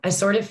I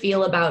sort of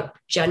feel about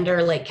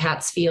gender like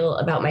cats feel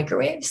about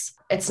microwaves.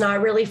 It's not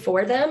really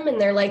for them.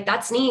 And they're like,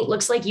 that's neat.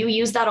 Looks like you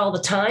use that all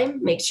the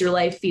time. Makes your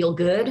life feel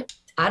good.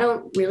 I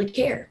don't really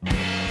care.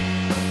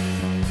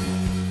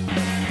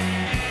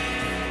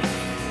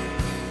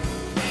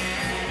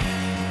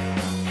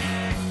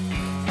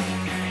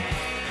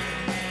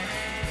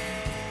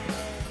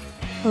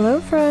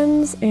 Hello,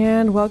 friends,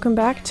 and welcome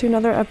back to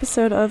another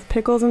episode of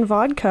Pickles and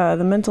Vodka,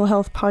 the mental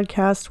health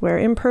podcast where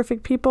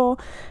imperfect people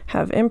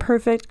have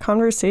imperfect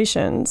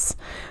conversations.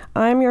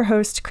 I'm your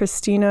host,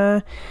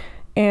 Christina,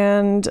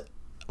 and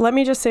let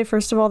me just say,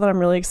 first of all, that I'm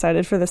really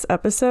excited for this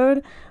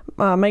episode.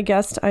 My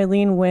guest,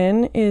 Eileen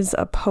Wynn, is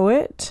a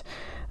poet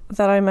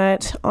that I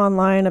met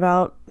online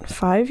about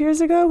 5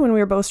 years ago when we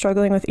were both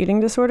struggling with eating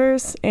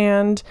disorders,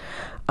 and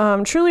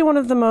truly one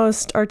of the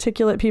most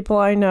articulate people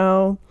I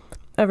know.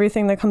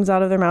 Everything that comes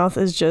out of their mouth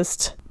is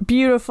just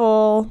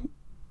beautiful,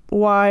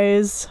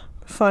 wise,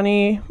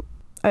 funny.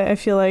 I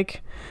feel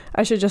like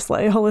I should just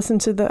let y'all listen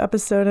to the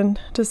episode and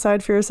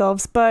decide for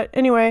yourselves. But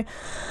anyway,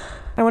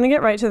 I want to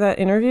get right to that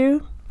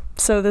interview.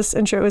 So this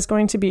intro is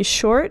going to be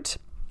short.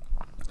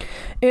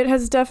 It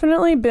has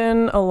definitely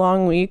been a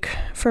long week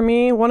for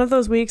me. One of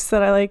those weeks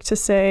that I like to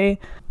say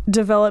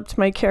developed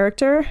my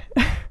character.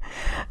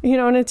 You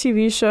know, in a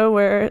TV show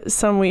where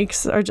some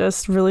weeks are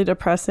just really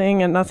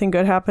depressing and nothing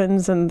good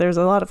happens and there's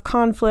a lot of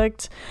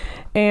conflict,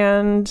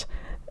 and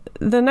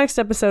the next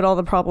episode all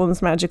the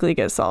problems magically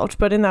get solved.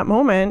 But in that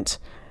moment,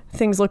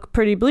 things look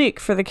pretty bleak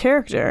for the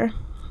character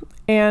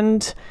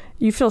and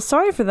you feel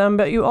sorry for them,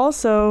 but you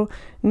also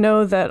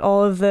know that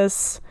all of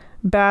this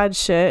bad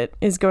shit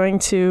is going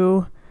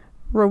to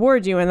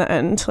reward you in the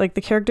end. Like,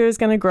 the character is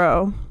going to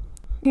grow.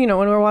 You know,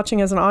 when we're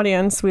watching as an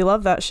audience, we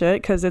love that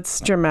shit because it's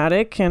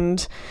dramatic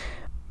and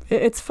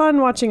it's fun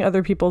watching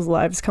other people's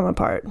lives come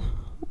apart.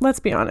 Let's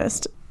be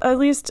honest. At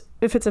least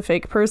if it's a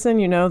fake person,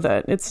 you know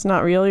that it's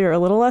not real. You're a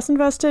little less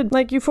invested.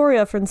 Like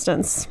Euphoria, for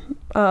instance.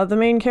 The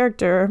main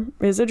character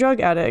is a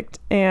drug addict,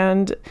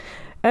 and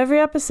every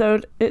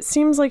episode, it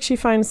seems like she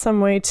finds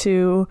some way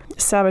to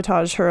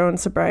sabotage her own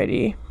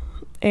sobriety.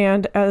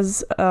 And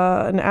as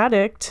an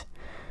addict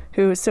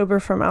who is sober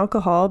from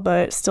alcohol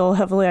but still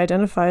heavily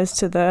identifies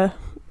to the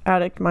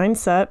addict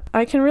mindset,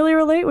 I can really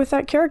relate with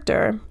that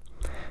character.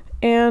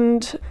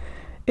 And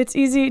it's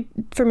easy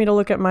for me to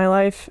look at my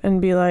life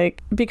and be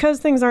like, because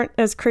things aren't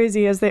as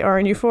crazy as they are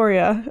in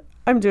Euphoria,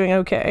 I'm doing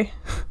okay.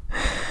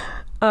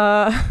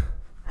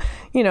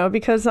 You know,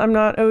 because I'm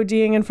not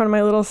ODing in front of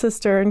my little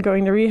sister and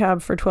going to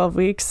rehab for 12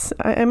 weeks,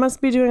 I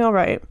must be doing all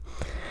right.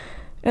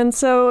 And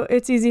so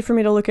it's easy for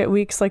me to look at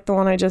weeks like the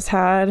one I just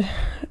had,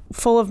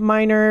 full of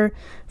minor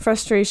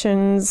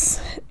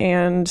frustrations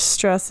and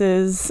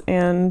stresses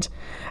and,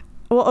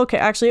 well, okay,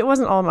 actually, it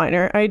wasn't all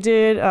minor. I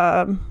did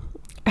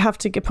have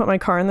to put my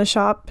car in the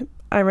shop.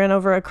 I ran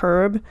over a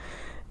curb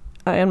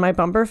and my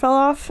bumper fell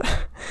off.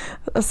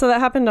 So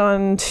that happened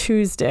on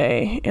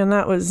Tuesday, and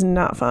that was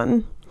not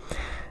fun.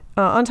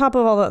 On top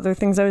of all the other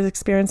things I was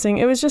experiencing,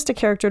 it was just a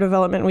character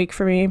development week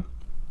for me.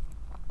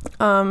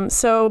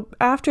 So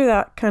after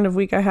that kind of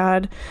week I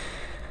had,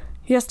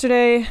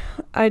 yesterday,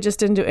 I just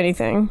didn't do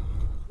anything.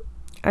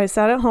 I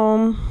sat at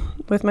home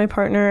with my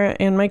partner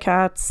and my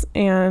cats,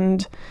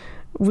 and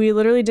we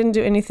literally didn't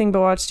do anything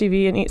but watch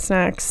TV and eat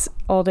snacks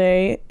all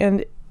day.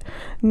 And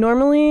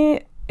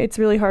normally it's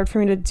really hard for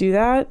me to do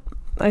that.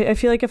 I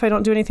feel like if I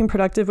don't do anything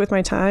productive with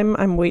my time,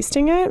 I'm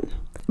wasting it.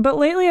 But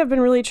lately I've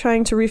been really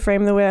trying to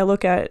reframe the way I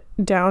look at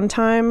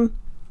downtime.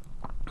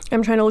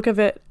 I'm trying to look at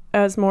it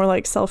as more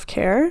like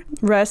self-care,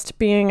 rest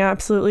being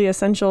absolutely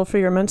essential for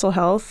your mental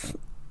health.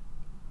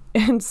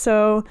 And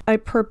so I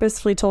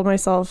purposefully told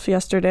myself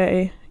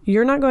yesterday,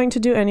 you're not going to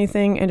do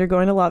anything and you're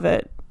going to love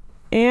it.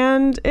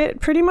 And it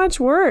pretty much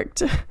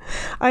worked.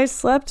 I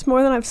slept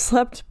more than I've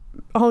slept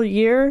all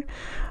year.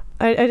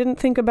 I didn't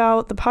think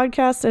about the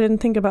podcast. I didn't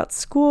think about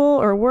school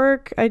or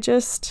work. I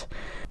just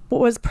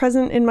was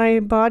present in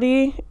my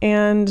body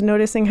and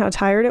noticing how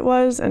tired it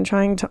was and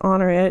trying to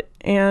honor it.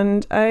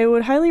 And I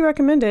would highly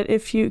recommend it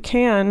if you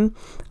can.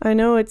 I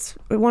know it's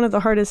one of the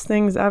hardest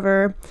things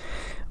ever,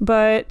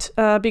 but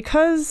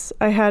because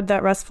I had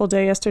that restful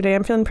day yesterday,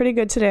 I'm feeling pretty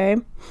good today.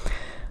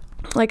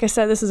 Like I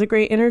said, this is a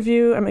great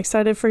interview. I'm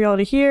excited for y'all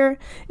to hear.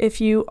 If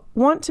you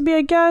want to be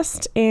a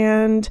guest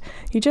and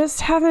you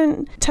just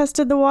haven't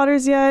tested the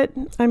waters yet,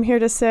 I'm here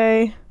to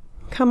say,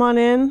 come on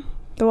in.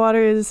 The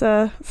water is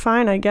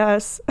fine, I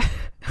guess.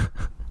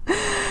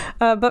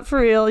 But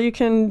for real, you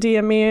can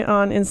DM me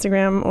on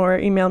Instagram or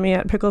email me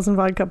at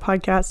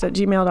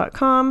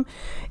picklesandvodkapodcast@gmail.com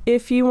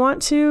if you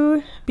want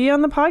to be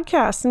on the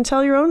podcast and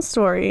tell your own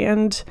story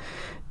and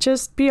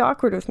just be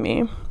awkward with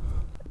me.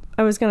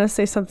 I was going to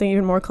say something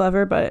even more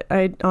clever, but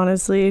I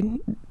guess I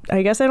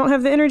don't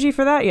have the energy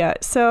for that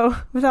yet. So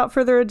without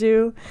further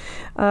ado,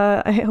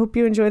 I hope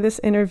you enjoy this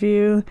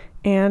interview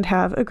and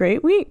have a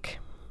great week.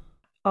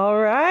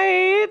 All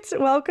right.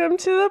 Welcome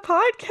to the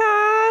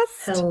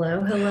podcast.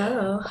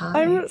 Hello.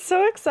 Hi. I'm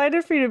so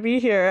excited for you to be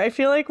here. I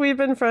feel like we've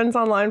been friends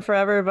online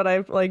forever, but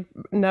I've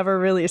never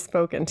really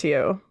spoken to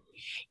you.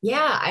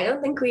 Yeah, I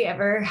don't think we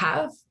ever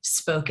have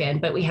spoken,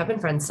 but we have been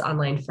friends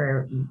online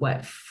for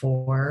what,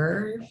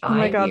 4, Oh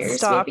my 5 God, years,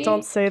 stop. Don't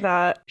maybe? say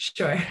that.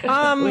 Sure. We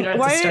don't have to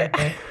Why? start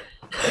there.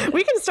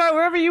 We can start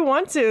wherever you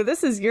want to.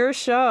 This is your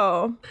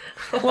show.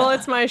 Well,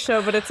 it's my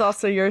show, but it's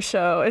also your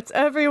show. It's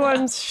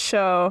everyone's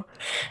show.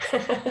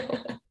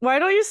 Why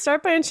don't you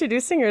start by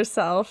introducing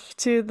yourself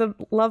to the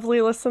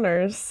lovely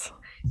listeners?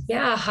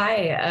 Yeah,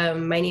 hi.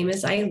 My name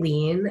is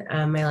Eileen.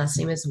 My last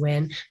name is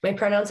Wynn. My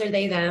pronouns are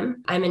they,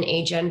 them. I'm an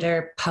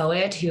agender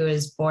poet who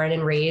was born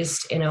and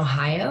raised in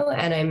Ohio,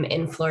 and I'm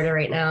in Florida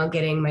right now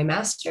getting my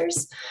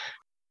master's.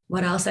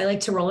 What else? I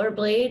like to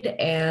rollerblade,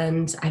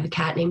 and I have a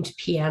cat named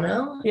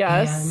Piano.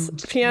 Yes.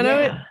 And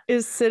Piano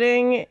is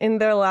sitting in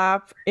their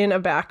lap in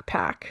a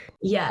backpack.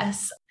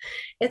 Yes.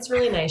 It's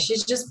really nice.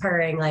 She's just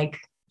purring like,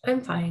 I'm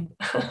fine.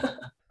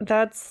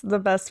 That's the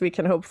best we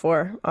can hope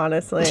for,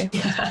 honestly.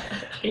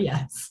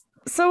 Yes.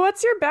 So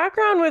what's your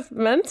background with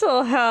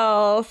mental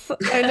health?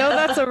 I know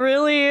that's a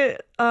really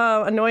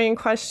annoying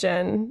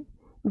question,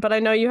 but I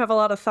know you have a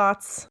lot of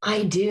thoughts.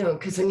 I do.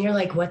 Because when you're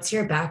like, what's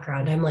your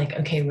background? I'm like,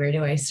 okay, where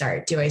do I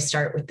start? Do I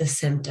start with the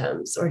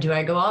symptoms, or do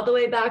I go all the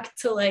way back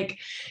to like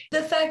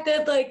the fact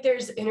that like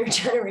there's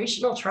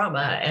intergenerational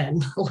trauma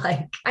and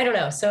like, I don't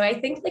know. So I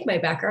think like my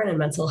background in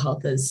mental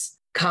health is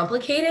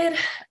complicated.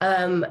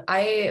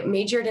 I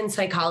majored in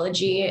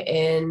psychology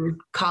in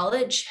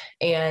college,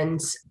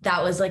 and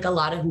that was like a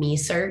lot of me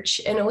search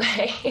in a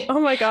way. Oh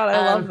my God,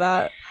 I love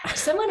that.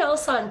 Someone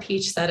else on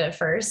Peach said it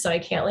first, so I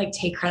can't like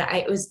take credit.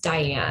 It was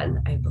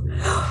Diane, I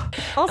believe.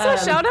 Also,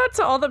 shout out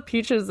to all the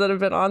Peaches that have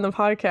been on the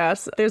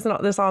podcast. There's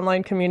this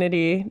online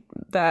community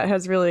that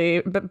has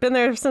really been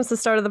there since the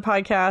start of the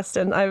podcast,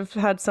 and I've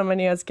had so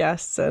many as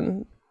guests,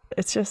 and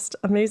it's just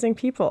amazing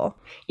people.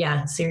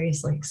 Yeah,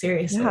 seriously.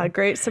 Yeah,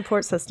 great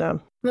support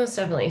system. Most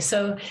definitely.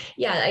 So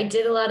yeah, I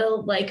did a lot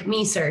of like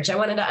me search. I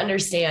wanted to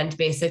understand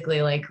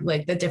basically like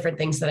the different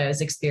things that I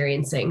was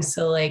experiencing.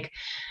 So like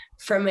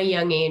from a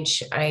young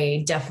age,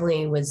 I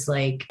definitely was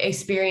like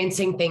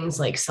experiencing things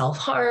like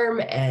self-harm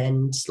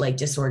and like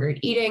disordered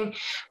eating.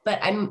 But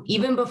I'm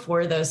even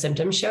before those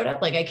symptoms showed up,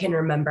 like I can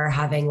remember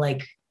having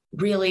like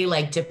really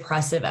like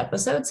depressive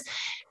episodes.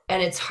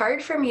 And it's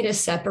hard for me to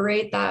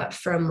separate that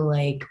from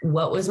like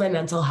what was my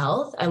mental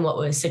health and what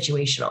was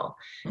situational,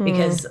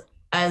 because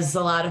as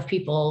a lot of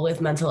people with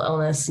mental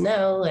illness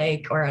know,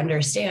 like, or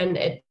understand,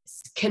 it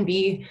can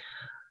be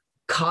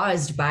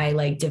caused by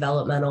like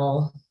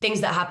developmental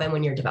things that happen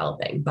when you're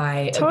developing,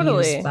 by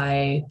abuse,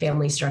 by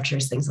family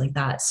structures, things like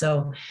that.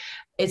 So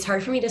it's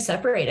hard for me to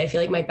separate. I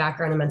feel like my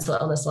background in mental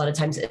illness a lot of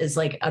times is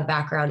like a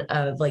background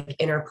of like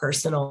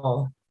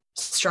interpersonal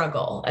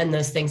struggle, and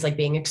those things like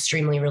being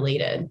extremely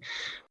related.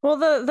 Well,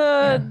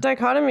 the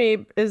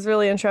dichotomy is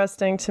really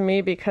interesting to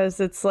me, because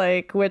it's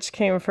like, which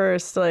came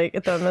first,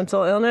 like the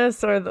mental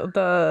illness or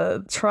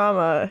the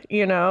trauma,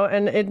 you know?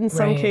 And in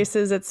some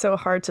cases, it's so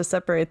hard to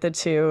separate the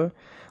two.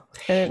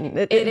 And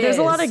there's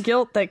a lot of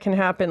guilt that can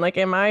happen. Like,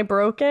 am I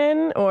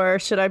broken, or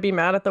should I be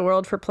mad at the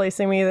world for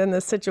placing me in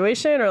this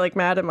situation, or like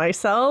mad at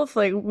myself?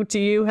 Like, do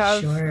you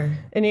have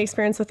any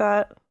experience with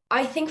that?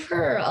 I think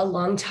for a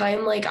long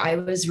time, like I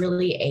was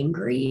really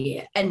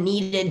angry and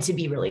needed to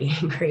be really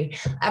angry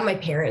at my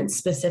parents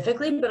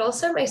specifically, but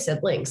also at my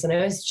siblings. And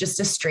I was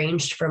just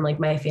estranged from like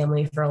my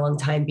family for a long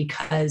time,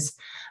 because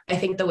I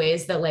think the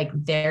ways that like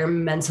their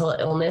mental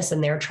illness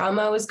and their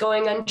trauma was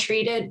going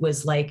untreated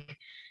was like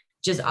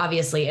just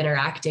obviously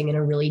interacting in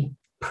a really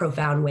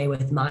profound way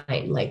with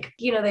mine. Like,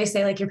 you know, they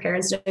say like your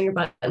parents know your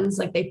buttons,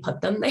 like they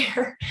put them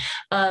there.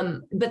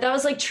 But that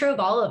was like true of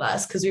all of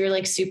us, because we were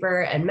like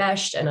super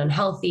enmeshed and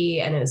unhealthy,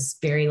 and it was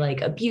very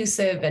like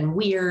abusive and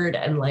weird,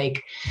 and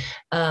like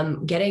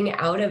getting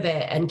out of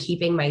it and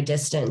keeping my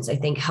distance, I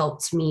think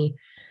helped me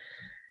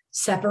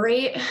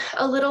separate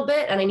a little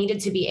bit. And I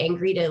needed to be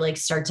angry to like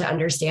start to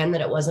understand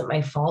that it wasn't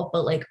my fault.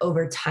 But like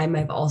over time,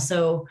 I've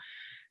also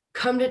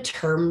come to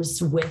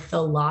terms with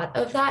a lot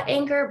of that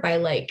anger by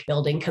like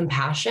building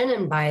compassion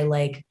and by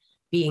like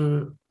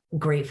being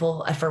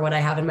grateful for what I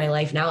have in my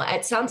life now.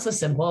 It sounds so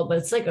simple, but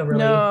it's like a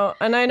really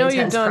and I know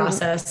you've done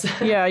process.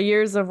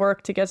 Years of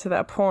work to get to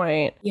that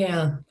point.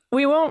 Yeah.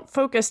 We won't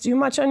focus too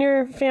much on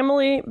your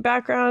family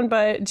background,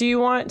 but do you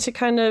want to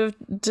kind of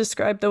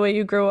describe the way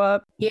you grew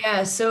up?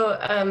 Yeah. So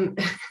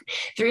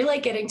through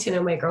like getting to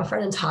know my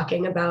girlfriend and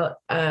talking about,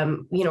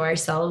 you know,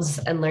 ourselves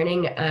and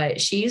learning,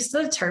 she used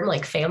the term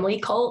like family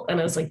cult. And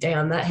I was like,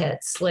 damn, that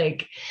hits.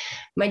 Like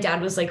my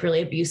dad was like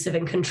really abusive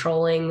and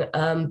controlling.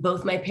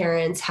 Both my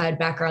parents had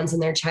backgrounds in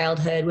their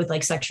childhood with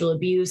like sexual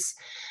abuse.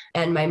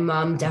 And my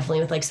mom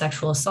definitely with like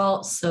sexual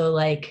assault. So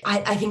like,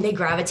 I think they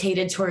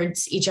gravitated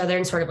towards each other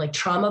and sort of like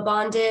trauma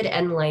bonded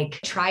and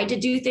like tried to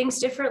do things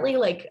differently.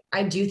 Like,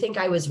 I do think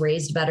I was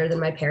raised better than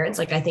my parents.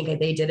 Like, I think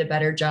they did a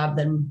better job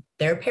than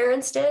their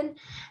parents did.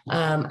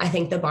 I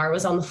think the bar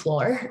was on the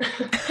floor.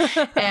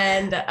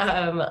 And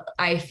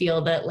I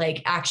feel that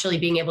like actually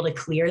being able to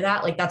clear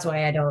that, like, that's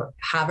why I don't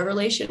have a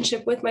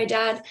relationship with my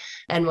dad,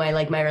 and why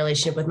like my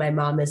relationship with my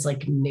mom is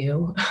like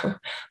new.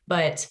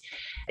 But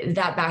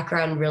that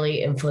background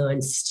really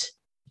influenced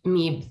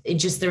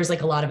there was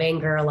like a lot of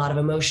anger, a lot of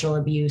emotional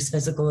abuse,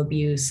 physical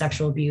abuse,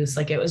 sexual abuse.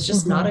 Like it was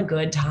just not a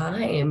good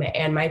time.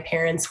 And my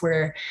parents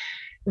were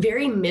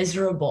very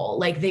miserable.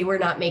 Like they were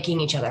not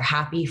making each other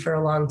happy for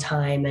a long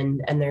time.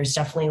 And there's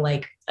definitely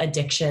like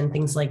addiction,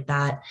 things like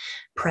that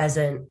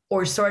present,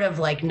 or sort of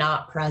like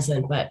not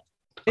present, but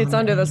it's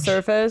under the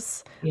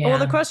surface. Yeah. Well,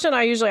 the question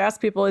I usually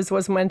ask people is,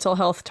 was mental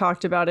health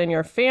talked about in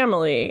your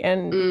family?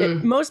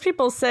 And most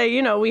people say,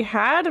 you know, we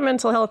had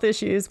mental health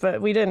issues,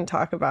 but we didn't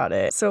talk about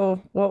it.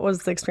 So what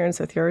was the experience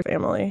with your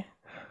family?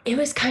 It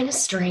was kind of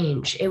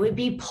strange. It would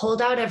be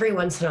pulled out every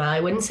once in a while.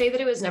 I wouldn't say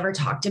that it was never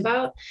talked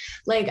about.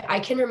 Like I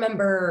can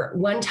remember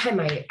one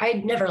time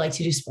I'd never liked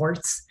to do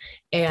sports.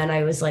 And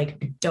I was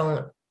like,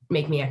 don't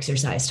make me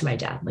exercise to my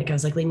dad. Like I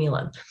was like, leave me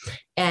alone.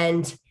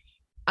 And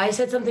I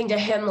said something to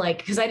him, like,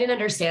 because I didn't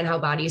understand how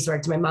bodies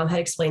worked. My mom had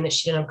explained that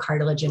she didn't have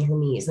cartilage in her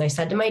knees. And I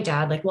said to my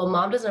dad, like, well,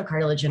 mom doesn't have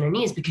cartilage in her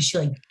knees because she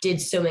like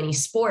did so many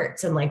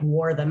sports and like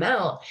wore them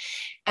out.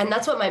 And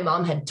that's what my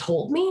mom had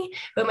told me.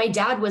 But my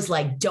dad was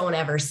like, don't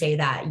ever say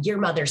that. Your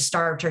mother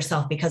starved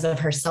herself because of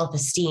her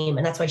self-esteem.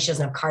 And that's why she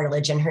doesn't have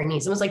cartilage in her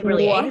knees. And was like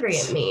really angry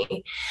at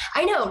me.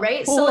 I know,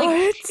 right? So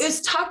like it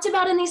was talked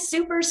about in these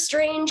super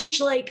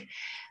strange, like,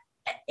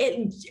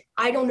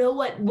 I don't know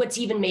what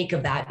to even make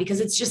of that, because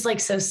it's just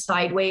like so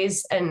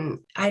sideways. And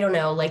I don't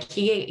know, like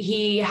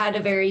he had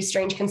a very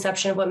strange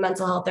conception of what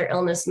mental health or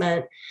illness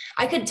meant.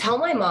 I could tell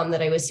my mom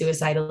that I was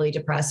suicidally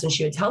depressed and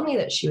she would tell me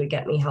that she would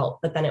get me help,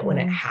 but then it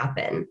wouldn't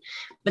happen.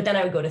 But then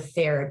I would go to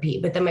therapy,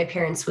 but then my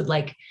parents would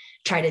like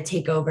try to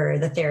take over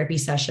the therapy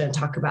session and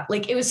talk about,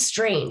 like, it was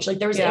strange. Like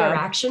there was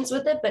interactions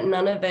with it, but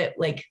none of it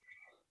like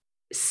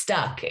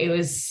stuck. It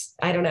was,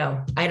 I don't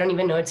know. I don't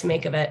even know what to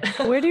make of it.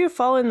 Where do you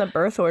fall in the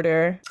birth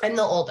order? I'm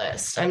the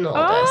oldest.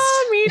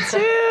 Oh, me too.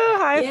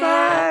 High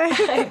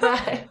five. High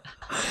five.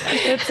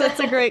 It's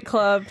a great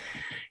club.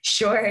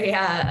 Sure.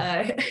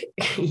 Yeah.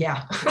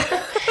 Yeah.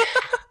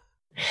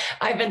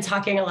 I've been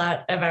talking a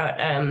lot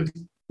about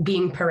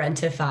being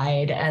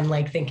parentified and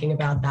like thinking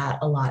about that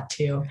a lot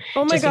too.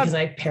 Oh my God. Because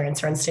my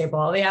parents are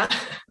unstable. Yeah.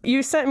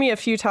 You sent me a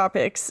few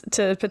topics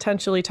to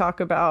potentially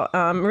talk about.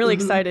 I'm really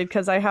excited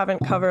because I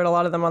haven't covered a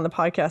lot of them on the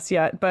podcast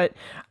yet, but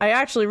I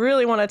actually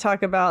really want to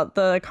talk about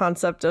the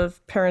concept of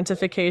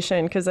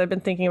parentification because I've been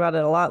thinking about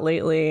it a lot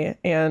lately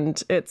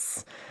and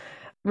it's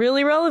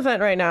really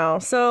relevant right now.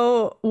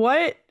 So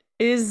what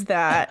is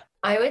that?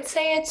 I would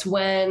say it's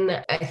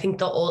when I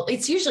think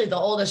it's usually the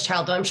oldest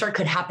child, though I'm sure it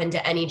could happen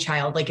to any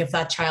child. Like if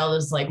that child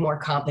is like more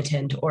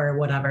competent or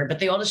whatever, but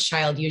the oldest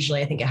child,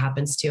 usually I think it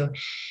happens to,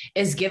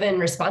 is given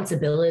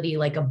responsibility,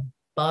 like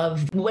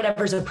above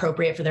whatever's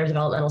appropriate for their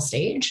developmental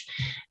stage.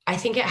 I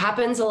think it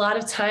happens a lot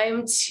of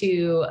time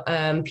to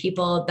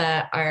people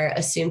that are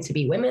assumed to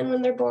be women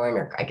when they're born,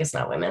 or I guess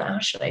not women. How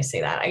should I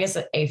say that? I guess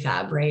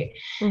AFAB, right?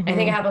 I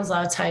think it happens a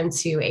lot of time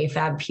to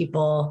AFAB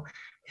people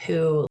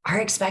who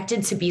are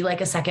expected to be like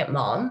a second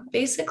mom,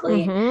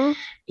 basically.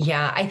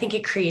 Yeah, I think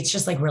it creates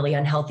just like really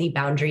unhealthy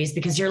boundaries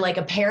because you're like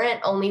a parent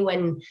only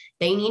when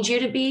they need you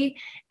to be,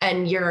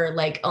 and you're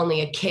like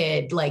only a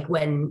kid like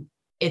when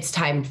it's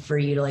time for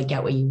you to like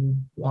get what you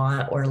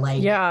want or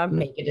like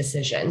make a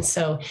decision.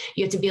 So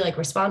you have to be like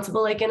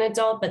responsible like an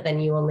adult, but then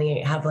you only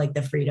have like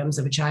the freedoms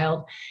of a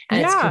child.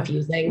 And it's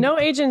confusing. No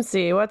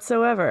agency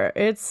whatsoever.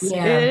 It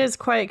is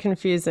quite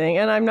confusing.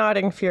 And I'm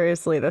nodding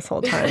furiously this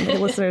whole time. The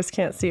listeners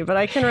can't see, but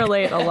I can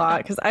relate a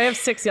lot because I have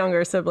 6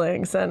 younger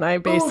siblings and I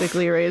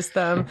basically raised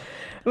them,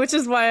 which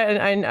is why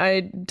I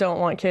don't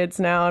want kids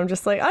now. I'm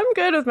just like, I'm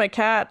good with my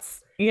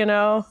cats, you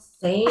know?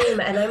 Same.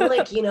 And I'm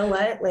like, you know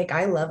what? Like,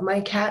 I love my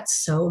cat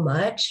so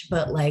much,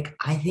 but like,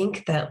 I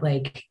think that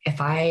like,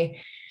 if I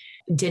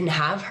didn't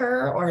have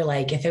her or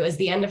like, if it was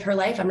the end of her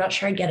life, I'm not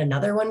sure I'd get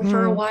another one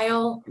for a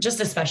while, just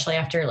especially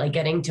after like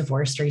getting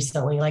divorced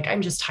recently. Like,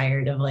 I'm just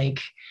tired of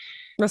like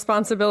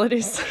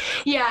responsibilities.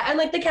 Yeah. And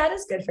like the cat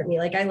is good for me.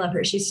 Like I love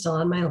her. She's still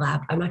on my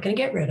lap. I'm not going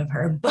to get rid of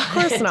her, but of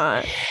course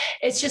not.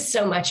 It's just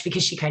so much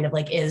because she kind of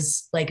like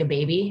is like a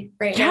baby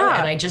right now.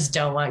 And I just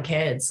don't want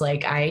kids.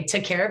 Like I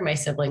took care of my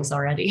siblings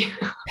already.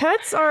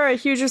 Pets are a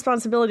huge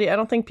responsibility. I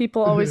don't think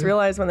people always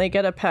realize when they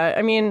get a pet.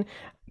 I mean,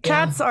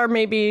 cats are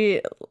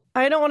maybe,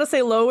 I don't want to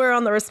say lower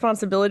on the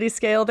responsibility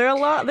scale. They're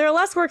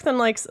less work than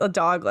like a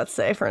dog, let's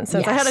say, for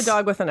instance. I had a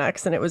dog with an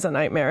ex and it was a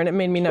nightmare and it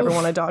made me never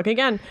want a dog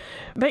again.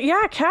 But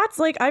yeah, cats,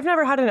 like I've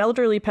never had an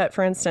elderly pet,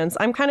 for instance.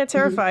 I'm kind of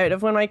terrified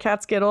of when my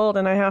cats get old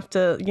and I have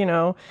to, you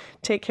know,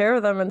 take care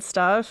of them and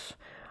stuff.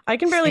 I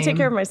can barely take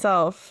care of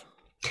myself.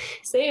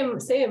 Same.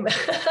 And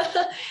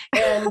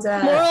moral of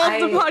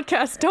the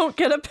podcast, don't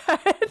get a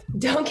pet.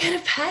 Don't get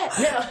a pet.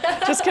 No.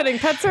 Just kidding.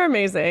 Pets are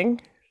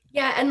amazing.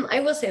 Yeah. And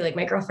I will say like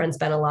my girlfriend's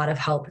been a lot of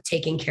help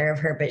taking care of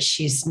her, but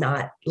she's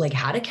not like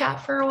had a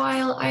cat for a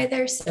while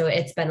either. So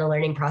it's been a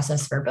learning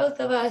process for both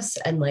of us.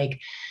 And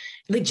like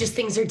just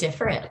things are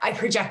different. I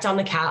project on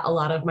the cat a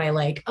lot of my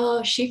like,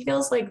 oh, she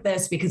feels like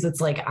this because it's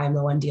like, I'm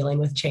the one dealing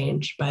with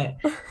change, but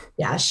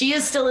yeah, she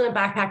is still in a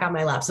backpack on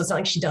my lap. So it's not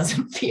like she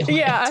doesn't feel it.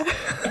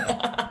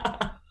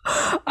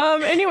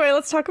 Anyway,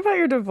 let's talk about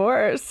your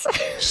divorce.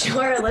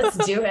 Sure, let's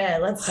do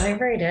it. Let's dive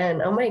right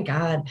in. Oh my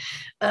God.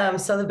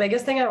 So the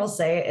biggest thing I will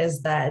say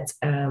is that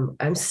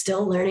I'm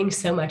still learning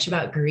so much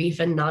about grief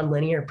and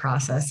nonlinear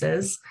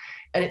processes,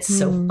 and it's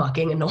so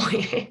fucking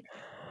annoying.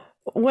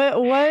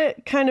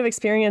 What kind of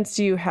experience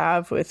do you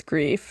have with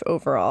grief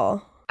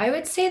overall? I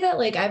would say that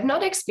like I've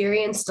not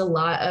experienced a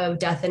lot of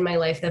death in my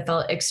life that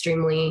felt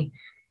extremely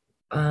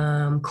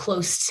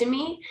close to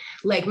me.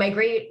 Like my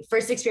great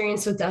first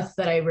experience with death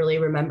that I really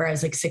remember, I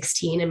was like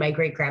 16 and my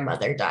great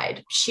grandmother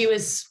died. She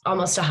was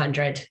almost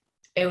 100.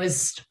 It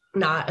was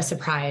not a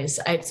surprise.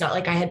 It's not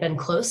like I had been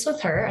close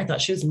with her. I thought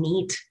she was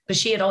neat, but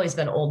she had always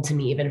been old to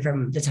me, even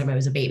from the time I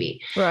was a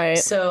baby. Right.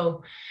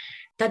 So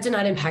that did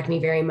not impact me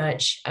very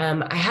much.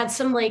 I had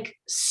some like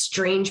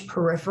strange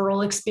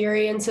peripheral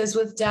experiences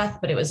with death,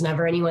 but it was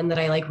never anyone that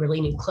I like really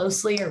knew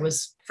closely or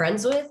was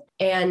friends with.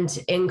 And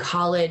in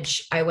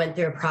college, I went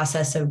through a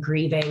process of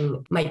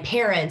grieving my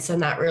parents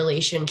and that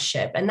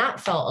relationship. And that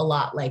felt a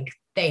lot like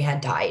they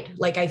had died.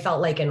 Like I felt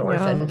like an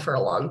orphan for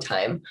a long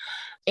time.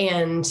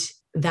 And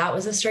that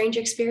was a strange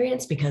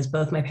experience because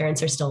both my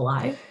parents are still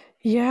alive.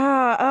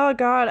 Yeah. Oh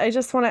God. I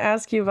just want to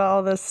ask you about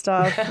all this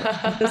stuff.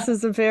 This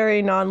is a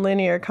very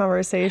non-linear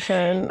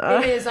conversation.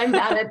 It is. I'm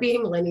bad at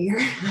being linear.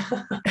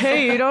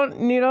 Hey, you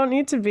don't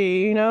need to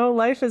be,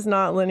 life is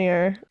not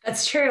linear.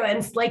 That's true. And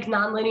it's like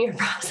non-linear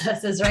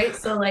processes, right?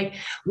 So like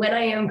when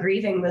I am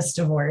grieving this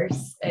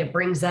divorce, it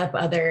brings up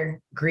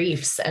other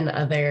griefs and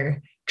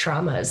other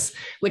traumas,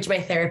 which my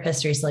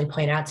therapist recently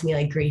pointed out to me,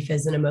 like grief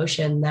is an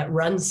emotion that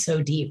runs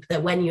so deep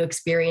that when you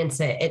experience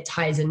it, it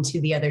ties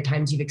into the other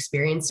times you've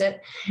experienced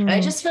it. And I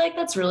just feel like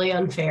that's really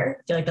unfair.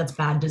 I feel like that's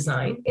bad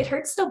design. It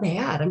hurts so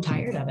bad. I'm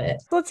tired of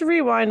it. Let's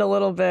rewind a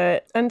little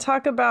bit and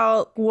talk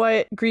about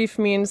what grief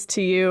means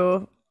to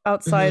you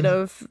outside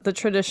of the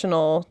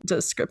traditional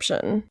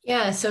description.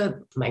 Yeah. So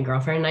my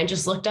girlfriend and I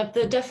just looked up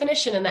the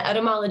definition and the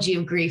etymology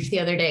of grief the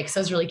other day because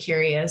I was really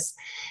curious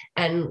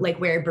and like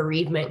where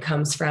bereavement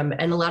comes from.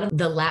 And a lot of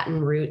the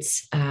Latin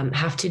roots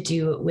have to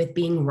do with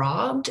being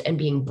robbed and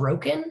being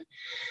broken.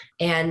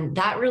 And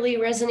that really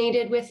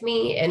resonated with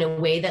me in a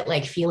way that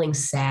like feeling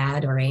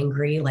sad or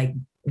angry, like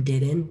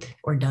didn't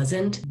or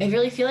doesn't. I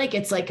really feel like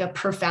it's like a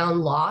profound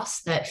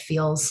loss that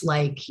feels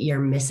like you're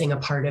missing a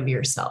part of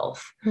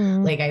yourself.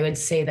 Like I would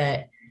say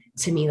that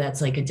to me, that's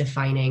like a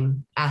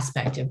defining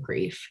aspect of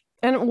grief.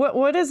 And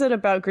what is it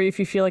about grief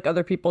you feel like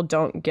other people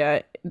don't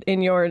get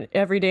in your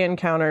everyday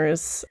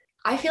encounters?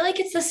 I feel like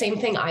it's the same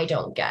thing I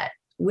don't get,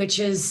 which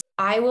is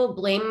I will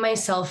blame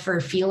myself for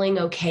feeling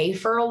okay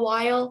for a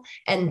while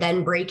and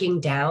then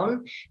breaking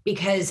down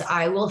because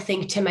I will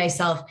think to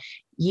myself,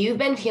 you've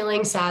been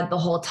feeling sad the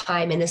whole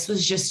time, and this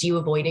was just you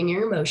avoiding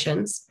your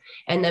emotions.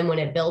 And then when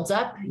it builds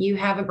up, you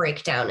have a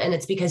breakdown, and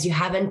it's because you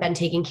haven't been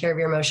taking care of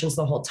your emotions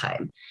the whole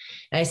time.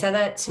 And I said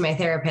that to my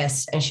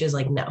therapist, and she was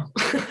like, no.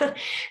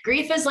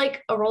 Grief is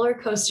like a roller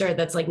coaster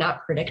that's like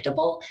not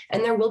predictable.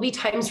 And there will be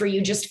times where you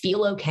just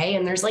feel okay,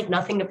 and there's like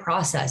nothing to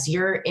process.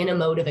 You're in a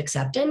mode of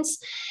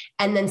acceptance,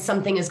 and then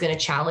something is going to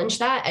challenge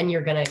that, and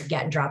you're going to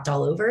get dropped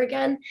all over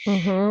again.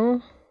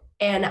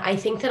 And I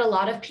think that a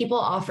lot of people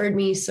offered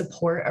me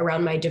support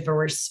around my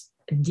divorce,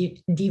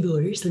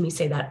 let me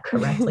say that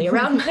correctly,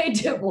 around my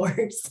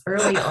divorce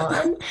early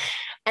on.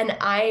 And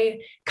I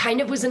kind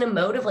of was in a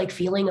mode of like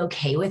feeling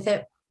okay with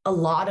it a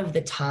lot of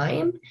the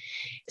time.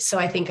 So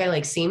I think I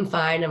like seem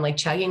fine. I'm like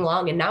chugging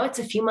along, and now it's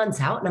a few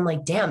months out and I'm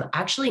like, damn,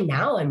 actually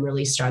now I'm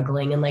really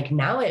struggling. And like,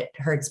 now it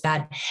hurts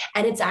bad.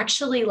 And it's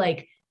actually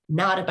like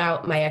not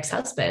about my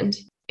ex-husband.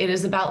 It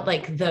is about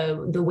like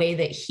the way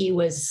that he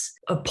was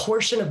a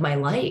portion of my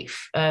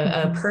life,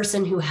 a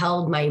person who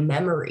held my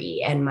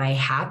memory and my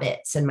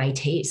habits and my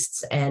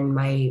tastes and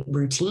my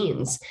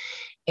routines.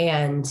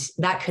 And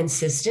that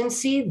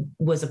consistency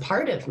was a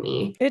part of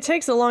me. It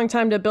takes a long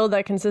time to build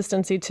that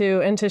consistency too,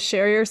 and to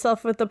share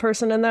yourself with the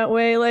person in that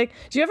way. Like,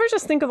 do you ever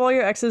just think of all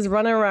your exes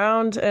running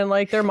around and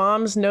like their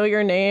moms know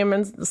your name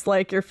and it's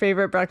like your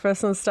favorite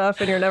breakfast and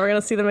stuff, and you're never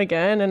going to see them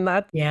again? And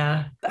that,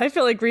 yeah, I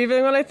feel like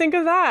grieving when I think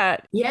of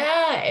that.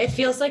 Yeah, it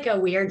feels like a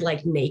weird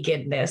like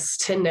nakedness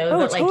to know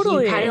that like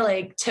totally. you kind of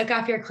like took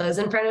off your clothes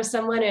in front of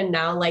someone, and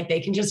now like they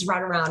can just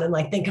run around and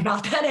like think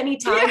about that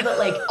anytime, but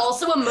like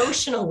also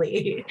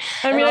emotionally.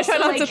 I mean, I try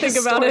not to think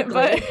about it,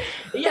 but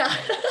yeah.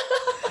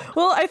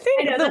 Well, I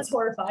think that's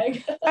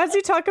horrifying. As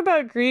you talk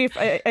about grief,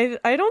 I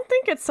don't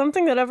think it's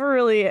something that ever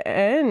really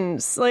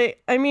ends.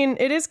 Like, I mean,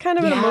 it is kind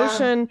of an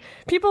emotion.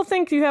 People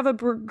think you have a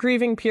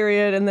grieving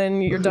period and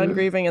then you're done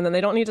grieving and then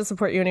they don't need to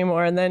support you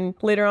anymore. And then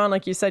later on,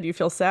 like you said, you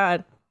feel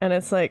sad. And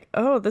it's like,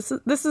 oh, this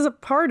is a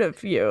part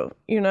of you,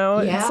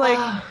 It's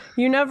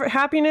like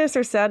happiness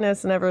or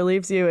sadness never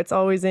leaves you. It's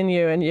always in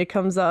you, and it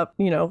comes up,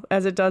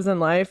 as it does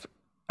in life.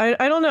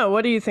 I don't know.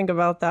 What do you think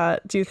about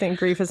that? Do you think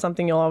grief is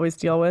something you'll always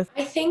deal with?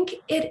 I think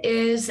it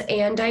is.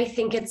 And I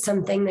think it's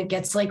something that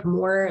gets like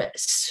more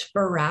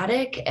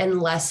sporadic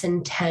and less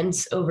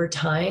intense over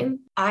time.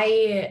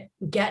 I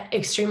get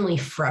extremely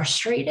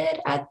frustrated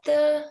at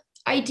the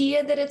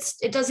idea that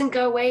it doesn't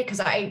go away, because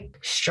I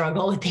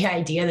struggle with the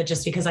idea that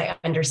just because I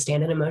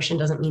understand an emotion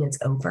doesn't mean it's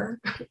over.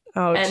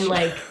 Ouch. And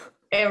like,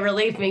 it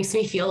really makes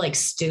me feel like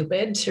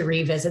stupid to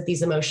revisit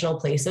these emotional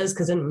places,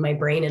 because in my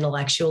brain,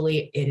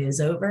 intellectually, it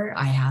is over.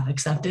 I have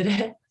accepted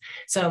it.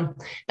 So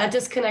that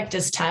disconnect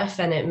is tough,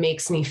 and it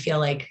makes me feel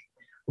like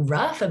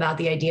rough about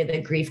the idea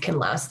that grief can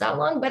last that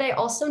long. But I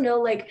also know,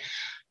 like,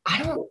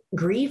 I don't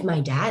grieve my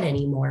dad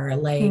anymore.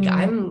 Like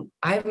I'm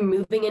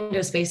moving into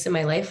a space in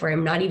my life where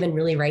I'm not even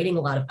really writing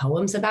a lot of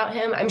poems about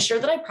him. I'm sure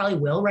that I probably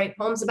will write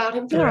poems about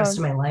him for the rest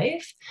of my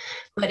life,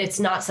 but it's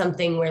not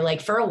something where, like,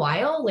 for a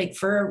while, like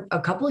for a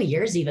couple of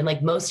years, even,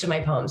 like, most of my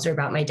poems are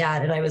about my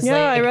dad. And I was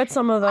I read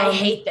some of them. I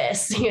hate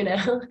this, you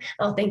know?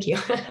 Oh, thank you.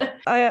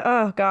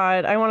 Oh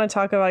God, I want to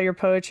talk about your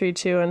poetry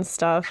too and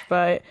stuff,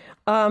 but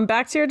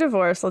back to your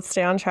divorce. Let's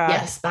stay on track.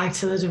 Yes. Back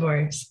to the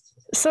divorce.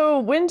 So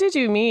when did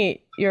you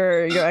meet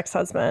your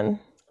ex-husband?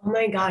 Oh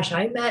my gosh.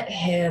 I met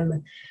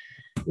him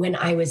when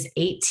I was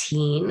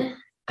 18.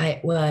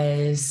 It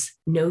was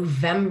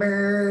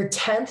November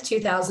 10th,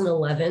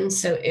 2011.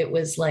 So it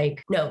was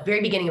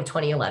very beginning of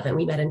 2011.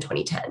 We met in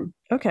 2010.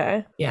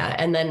 Okay. Yeah.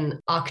 And then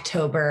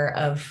October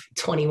of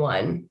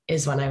 21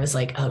 is when I was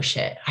like, oh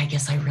shit, I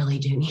guess I really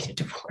do need a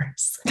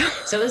divorce.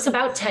 So it was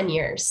about 10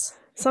 years.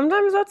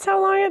 Sometimes that's how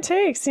long it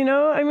takes, you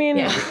know? I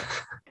mean,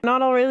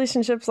 not all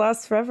relationships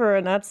last forever.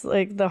 And that's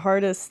like the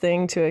hardest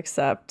thing to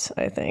accept,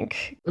 I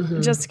think.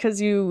 Mm-hmm. Just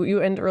because you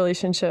end a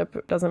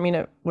relationship doesn't mean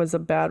it was a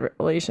bad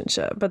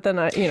relationship. But then,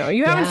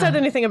 you haven't said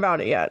anything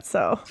about it yet.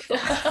 So.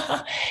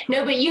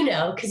 No, but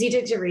because you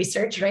did your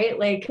research, right?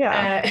 Like,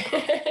 a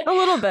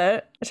little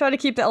bit. I try to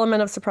keep the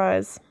element of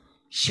surprise.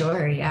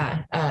 Sure.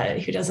 Yeah.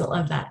 Who doesn't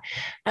love that?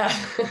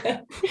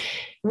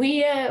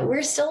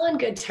 We're still on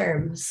good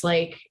terms.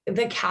 Like,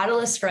 the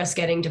catalyst for us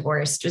getting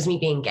divorced was me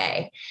being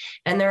gay.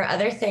 And there are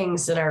other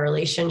things in our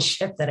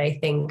relationship that I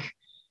think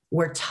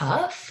were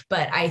tough,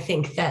 but I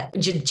think that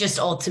just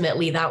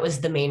ultimately that was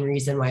the main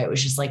reason why it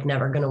was just like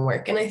never going to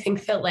work. And I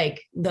think that,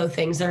 like, though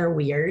things are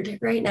weird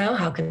right now,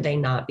 how could they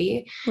not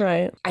be?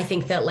 Right. I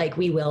think that, like,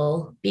 we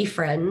will be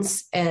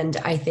friends. And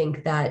I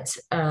think that,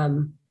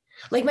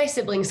 like, my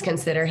siblings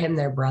consider him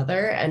their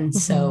brother. And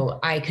so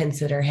I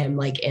consider him,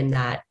 like, in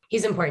that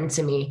he's important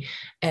to me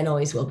and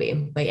always will be.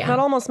 But yeah. That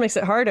almost makes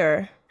it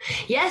harder.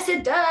 Yes,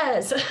 it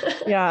does.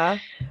 Yeah.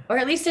 Or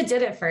at least it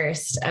did at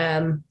first.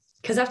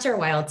 Because after a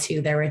while too,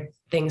 there were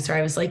things where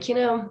I was like,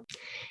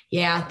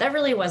 that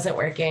really wasn't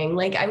working.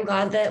 Like, I'm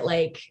glad that,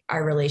 like,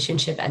 our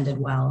relationship ended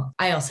well.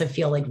 I also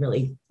feel, like,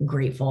 really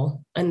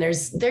grateful. And there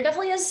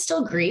definitely is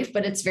still grief,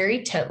 but it's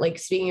very like,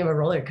 speaking of a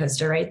roller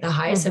coaster, right? The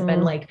highs have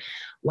been like,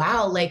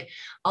 wow, like,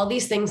 all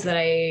these things that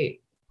I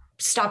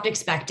stopped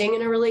expecting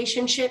in a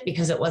relationship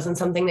because it wasn't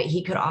something that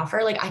he could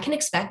offer. Like, I can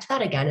expect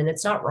that again, and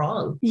it's not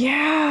wrong.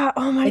 Yeah.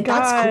 Oh my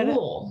God. That's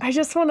cool. I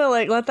just want to,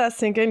 like, let that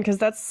sink in, because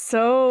that's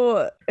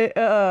so,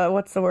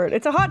 what's the word?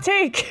 It's a hot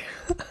take.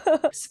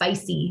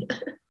 Spicy.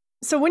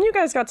 So when you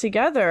guys got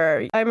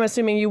together, I'm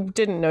assuming you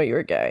didn't know you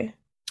were gay.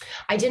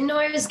 I didn't know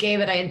I was gay,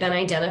 but I had been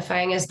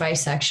identifying as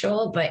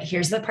bisexual. But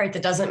here's the part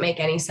that doesn't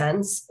make any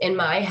sense. In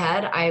my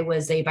head, I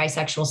was a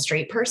bisexual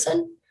straight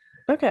person.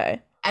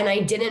 Okay. And I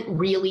didn't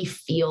really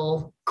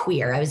feel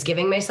queer. I was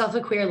giving myself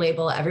a queer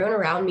label. Everyone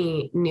around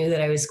me knew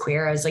that I was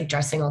queer. I was, like,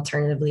 dressing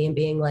alternatively and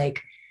being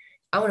like,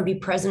 I want to be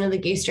president of the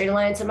Gay Straight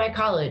Alliance at my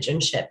college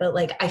and shit. But,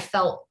 like, I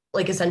felt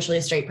like essentially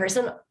a straight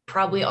person,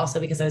 probably also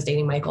because I was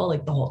dating Michael,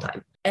 like, the whole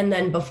time. And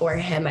then before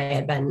him, I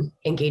had been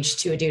engaged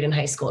to a dude in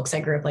high school because I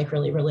grew up, like,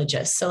 really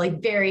religious. So,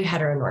 like, very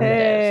heteronormative.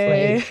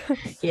 Hey.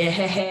 Like,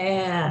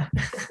 yeah.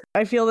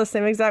 I feel the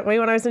same exact way.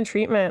 When I was in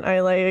treatment,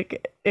 I,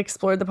 like,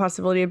 explored the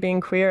possibility of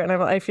being queer. And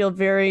I feel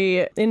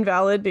very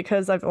invalid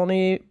because I've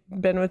only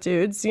been with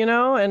dudes,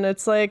 and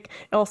it's like,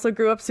 I also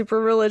grew up super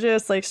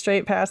religious, like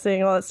straight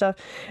passing, all that stuff.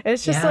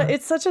 It's just like,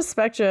 it's such a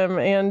spectrum,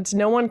 and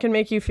no one can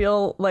make you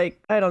feel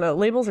like, I don't know,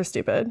 labels are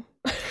stupid.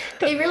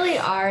 They really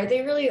are.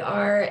 They really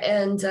are.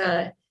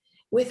 And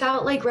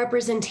without, like,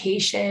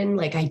 representation,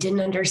 like, I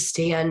didn't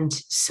understand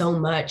so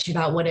much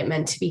about what it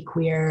meant to be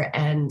queer.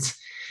 And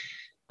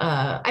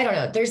I don't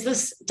know. There's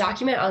this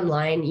document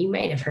online, you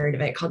might have heard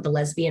of it, called the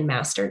Lesbian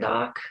Master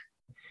Doc.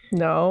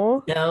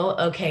 No.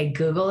 Okay.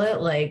 Google it,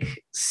 like,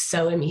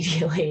 so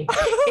immediately.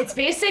 It's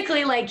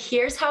basically like,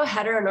 here's how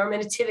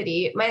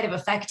heteronormativity might have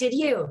affected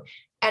you.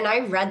 And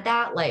I read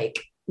that,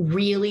 like,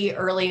 really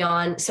early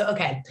on. So,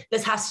 okay,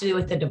 this has to do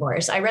with the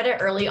divorce. I read it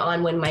early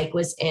on when Mike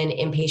was in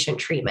inpatient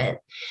treatment,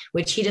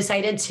 which he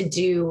decided to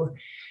do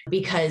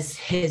because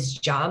his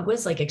job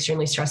was, like,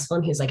 extremely stressful,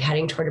 and he was, like,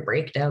 heading toward a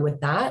breakdown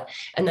with that.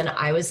 And then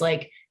I was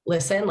like,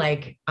 listen,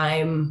 like,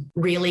 I'm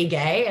really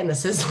gay, and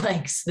this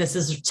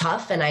is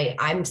tough, and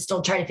I'm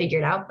still trying to figure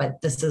it out,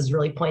 but this is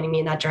really pointing me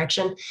in that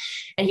direction.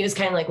 And he was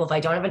kind of like, well, if I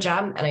don't have a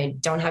job and I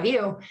don't have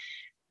you,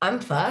 I'm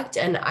fucked,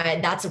 and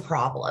that's a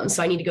problem.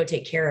 So I need to go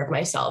take care of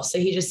myself. So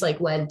he just, like,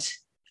 went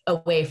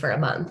away for a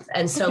month.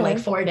 And so Okay. like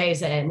 4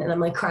 days in, and I'm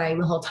like crying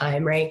the whole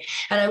time, right?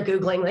 And I'm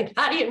Googling like,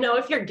 how do you know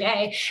if you're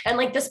gay? And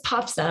like this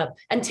pops up,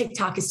 and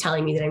TikTok is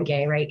telling me that I'm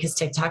gay, right? Because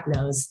TikTok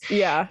knows.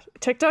 Yeah.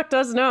 TikTok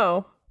does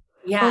know.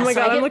 Yeah. Oh my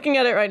so God. I'm looking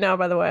at it right now,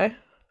 by the way.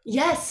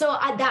 Yes. So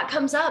that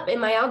comes up in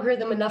my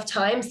algorithm enough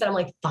times that I'm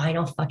like, fine,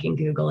 I'll fucking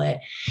Google it.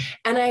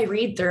 And I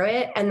read through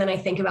it. And then I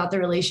think about the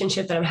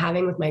relationship that I'm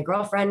having with my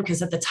girlfriend.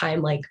 Cause at the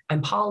time, like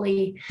I'm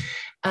poly.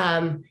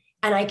 And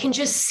I can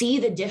just see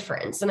the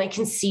difference. And I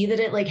can see that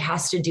it like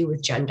has to do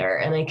with gender.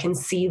 And I can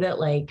see that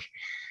like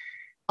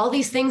all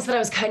these things that I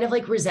was kind of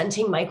like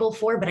resenting Michael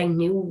for, but I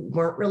knew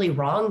weren't really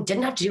wrong,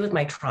 didn't have to do with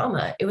my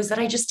trauma. It was that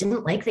I just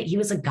didn't like that he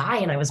was a guy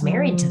and I was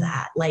married to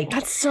that. Like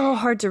that's so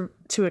hard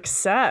to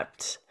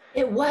accept.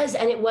 It was.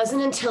 And it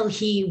wasn't until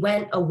he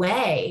went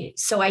away.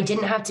 So I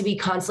didn't have to be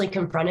constantly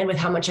confronted with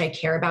how much I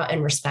care about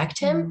and respect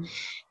him,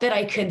 that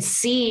I could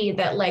see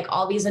that like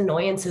all these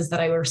annoyances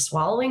that I were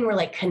swallowing were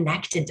like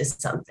connected to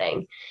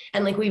something.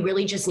 And like, we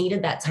really just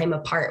needed that time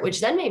apart, which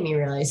then made me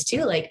realize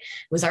too, like,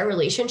 was our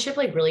relationship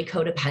like really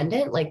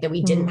codependent? Like that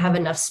we didn't have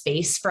enough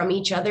space from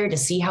each other to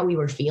see how we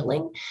were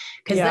feeling.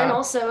 Cause then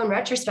also in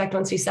retrospect,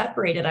 once we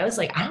separated, I was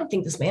like, I don't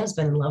think this man's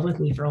been in love with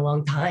me for a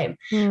long time.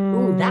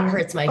 Ooh, that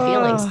hurts my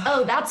feelings.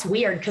 Oh, that's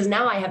weird. Cause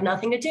now I have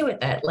nothing to do with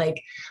it.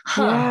 Like,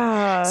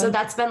 So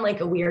that's been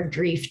like a weird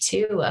grief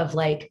too of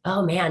like,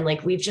 oh man,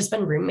 like we've just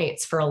been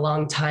roommates for a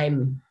long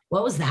time.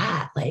 What was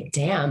that? Like,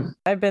 damn.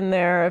 I've been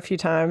there a few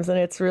times, and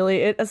it's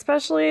really,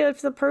 especially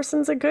if the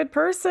person's a good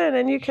person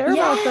and you care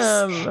about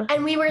them.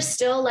 And we were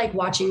still like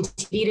watching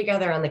TV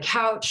together on the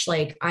couch.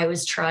 Like I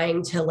was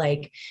trying to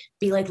like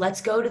be like,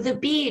 let's go to the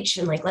beach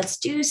and like, let's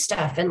do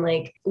stuff. And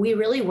like, we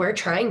really were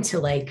trying to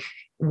like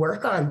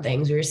work on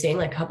things. We were seeing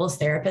like couples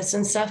therapists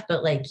and stuff,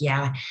 but like,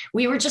 yeah,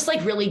 we were just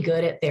like really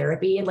good at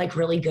therapy and like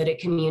really good at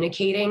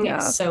communicating. Yeah.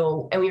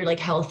 So, and we were like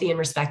healthy and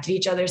respected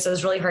each other. So it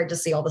was really hard to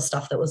see all the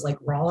stuff that was like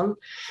wrong,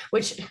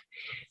 which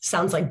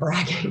sounds like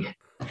bragging.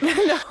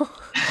 No.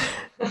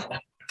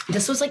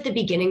 This was like the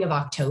beginning of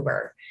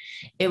October.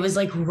 It was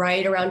like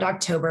right around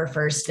October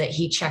 1st that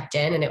he checked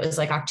in, and it was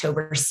like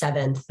October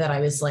 7th that I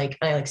was like,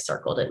 I like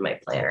circled it in my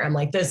planner. I'm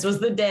like, this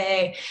was the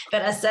day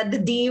that I said the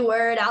D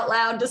word out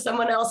loud to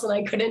someone else and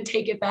I couldn't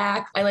take it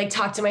back. I like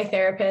talked to my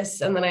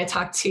therapist, and then I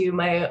talked to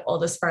my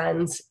oldest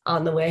friends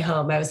on the way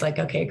home. I was like,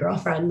 okay,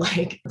 girlfriend,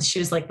 like she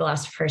was like the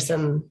last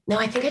person. No,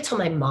 I think I told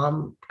my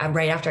mom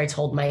right after I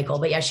told Michael,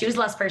 but yeah, she was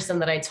the last person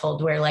that I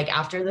told, where like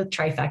after the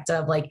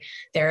trifecta of like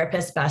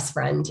therapist, best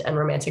friend, and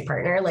romantic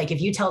partner, like if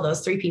you tell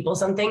those three people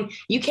something,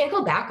 you can't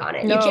go back on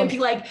it. No. You can't be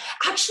like,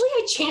 actually,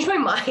 I changed my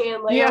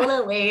mind. Like, I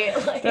want to wait.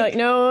 Like,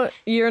 no,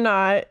 you're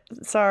not.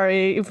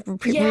 Sorry. You've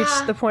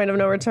reached the point of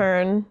no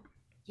return.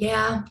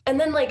 Yeah. And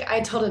then like,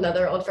 I told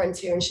another old friend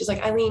too, and she's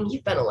like, Eileen,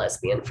 you've been a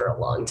lesbian for a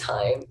long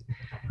time.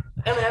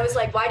 And I was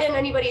like, why didn't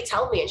anybody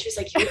tell me? And she's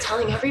like, you were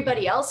telling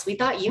everybody else. We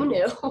thought you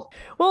knew.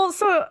 Well,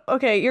 so,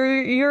 okay,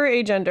 you're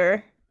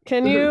agender.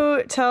 Can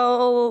you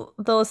tell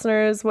the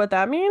listeners what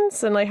that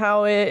means and like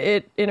how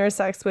it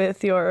intersects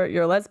with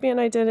your lesbian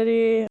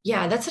identity?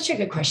 Yeah, that's such a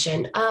good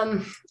question.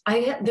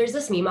 There's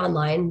this meme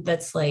online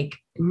that's like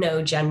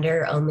no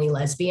gender, only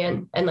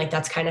lesbian. And like,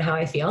 that's kind of how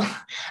I feel.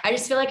 I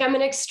just feel like I'm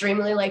an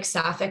extremely like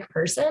sapphic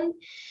person.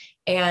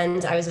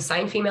 And I was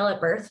assigned female at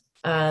birth.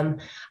 I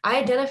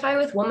identify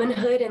with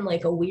womanhood in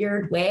like a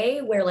weird way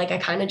where like I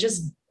kind of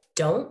just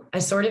don't. I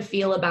sort of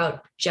feel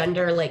about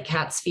gender like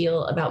cats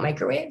feel about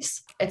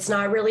microwaves. It's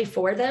not really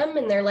for them.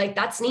 And they're like,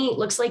 that's neat.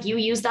 Looks like you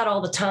use that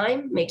all the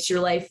time. Makes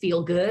your life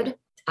feel good.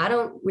 I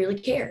don't really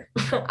care.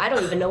 I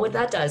don't even know what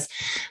that does.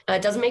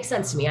 It doesn't make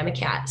sense to me. I'm a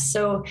cat.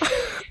 So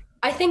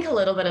I think a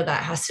little bit of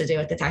that has to do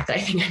with the fact that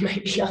I think I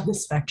might be on the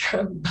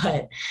spectrum,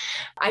 but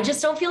I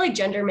just don't feel like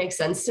gender makes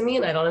sense to me,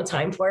 and I don't have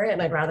time for it,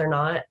 and I'd rather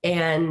not.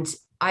 And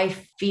I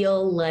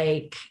feel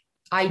like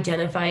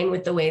identifying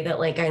with the way that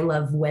like I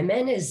love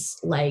women is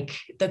like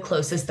the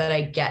closest that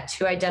I get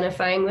to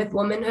identifying with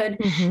womanhood.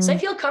 So I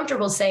feel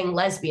comfortable saying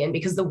lesbian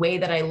because the way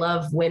that I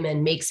love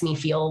women makes me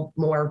feel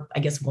more, I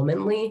guess,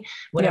 womanly,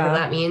 whatever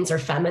that means, or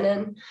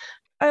feminine.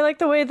 I like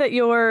the way that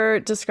you're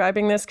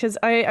describing this because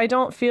I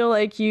don't feel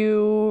like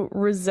you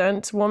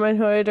resent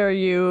womanhood or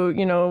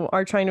you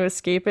are trying to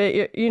escape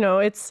it.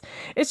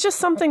 It's just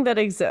something that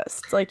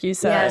exists, like you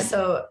said. Yeah,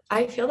 so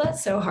I feel that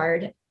so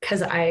hard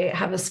because I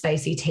have a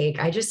spicy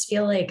take. I just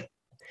feel like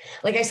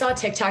I saw a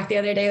TikTok the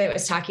other day that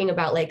was talking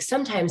about like,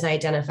 sometimes I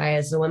identify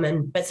as a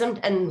woman, but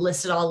and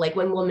listed all like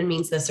when woman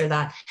means this or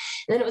that.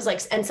 And then it was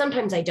like, and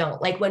sometimes I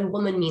don't, like when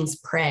woman means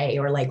prey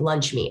or like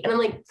lunch meat. And I'm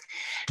like,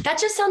 that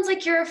just sounds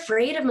like you're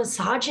afraid of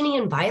misogyny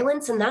and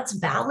violence, and that's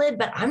valid,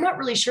 but I'm not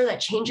really sure that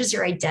changes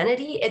your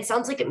identity. It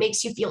sounds like it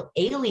makes you feel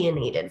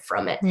alienated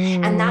from it.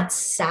 And that's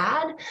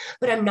sad,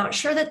 but I'm not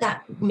sure that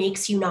that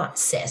makes you not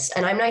cis.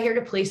 And I'm not here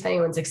to police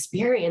anyone's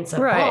experience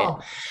at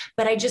all.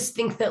 But I just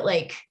think that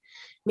like,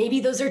 maybe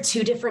those are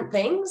two different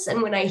things.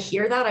 And when I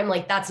hear that, I'm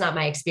like, that's not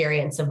my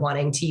experience of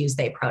wanting to use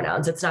they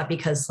pronouns. It's not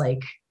because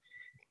like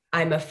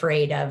I'm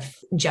afraid of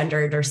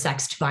gendered or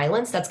sexed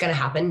violence. That's going to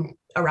happen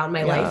around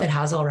my life. It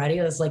has already.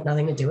 That's like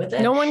nothing to do with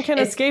it. No one can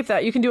escape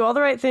that. You can do all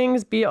the right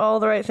things, be all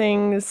the right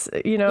things,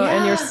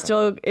 and you're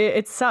still,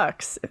 it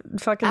sucks. It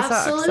fucking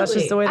sucks. That's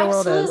just the way the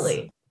world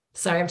is.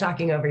 Sorry, I'm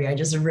talking over you. I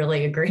just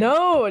really agree.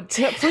 No,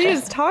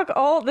 please talk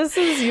this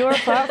is your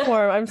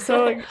platform.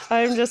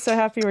 I'm just so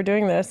happy we're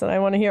doing this, and I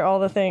want to hear all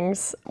the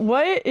things.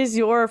 What is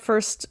your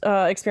first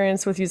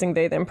experience with using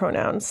they, them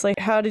pronouns? Like,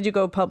 how did you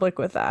go public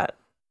with that?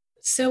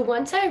 So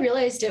once I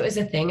realized it was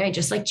a thing, I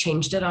just like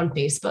changed it on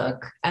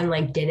Facebook and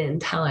like didn't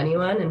tell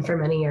anyone. And for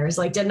many years,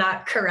 like did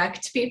not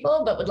correct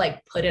people, but would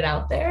like put it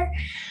out there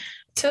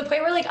to a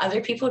point where like other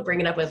people would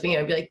bring it up with me.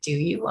 I'd be like, do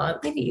you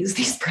want me to use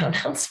these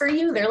pronouns for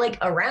you? They're like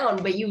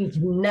around, but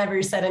you've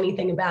never said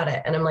anything about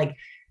it. And I'm like,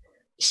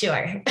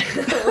 sure.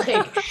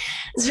 Like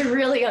it's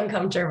really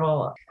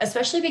uncomfortable,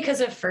 especially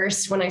because at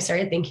first when I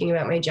started thinking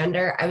about my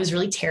gender, I was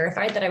really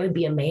terrified that I would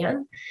be a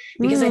man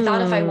because I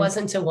thought if I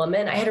wasn't a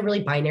woman, I had a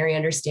really binary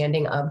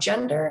understanding of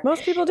gender.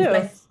 Most people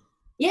do.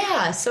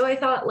 So I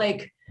thought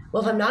like,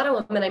 well, if I'm not a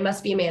woman, I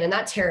must be a man. And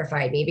that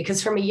terrified me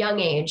because from a young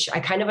age, I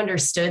kind of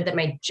understood that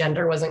my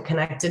gender wasn't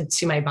connected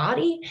to my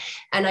body.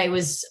 And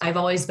I've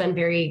always been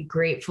very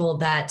grateful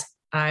that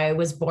I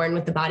was born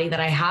with the body that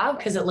I have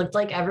because it looked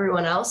like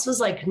everyone else was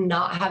like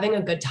not having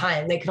a good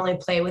time. They could only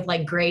play with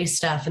like gray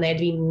stuff and they had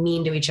to be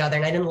mean to each other.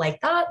 And I didn't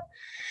like that.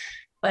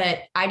 But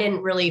I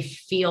didn't really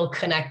feel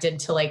connected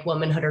to like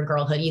womanhood or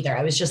girlhood either.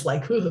 I was just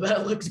like, ooh,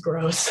 that looks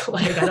gross.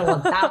 Like, I don't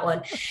want that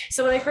one.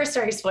 So when I first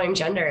started exploring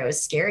gender, it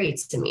was scary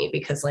to me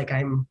because like,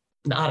 I'm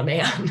not a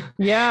man.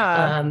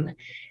 Yeah.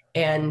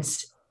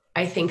 And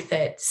I think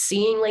that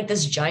seeing like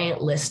this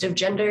giant list of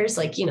genders,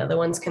 like, the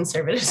ones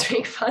conservatives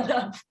make fun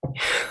of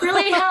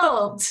really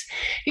helped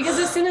because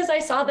as soon as I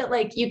saw that,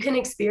 like, you can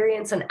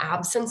experience an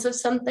absence of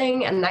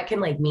something and that can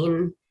like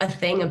mean a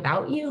thing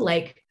about you,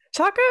 like,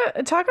 Talk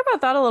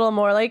about that a little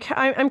more. Like,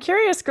 I'm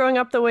curious, growing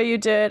up the way you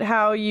did,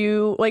 how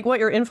you, like,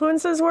 what your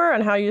influences were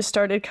and how you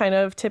started kind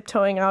of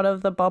tiptoeing out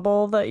of the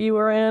bubble that you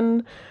were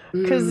in.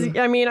 Because,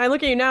 I mean, I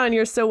look at you now and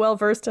you're so well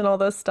versed in all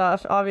this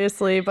stuff,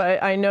 obviously,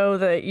 but I know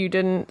that you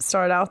didn't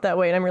start out that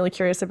way. And I'm really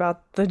curious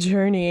about the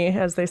journey,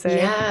 as they say.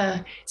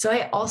 Yeah. So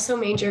I also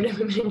majored in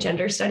women and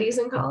gender studies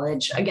in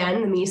college.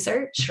 Again, the me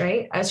search,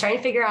 right? I was trying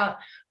to figure out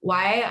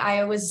why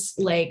I was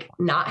like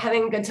not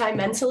having a good time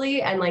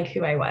mentally and like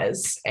who I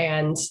was.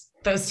 And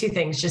those two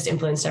things just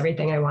influenced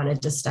everything I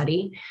wanted to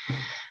study.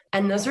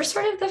 And those were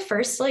sort of the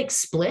first like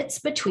splits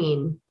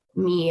between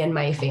me and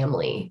my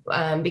family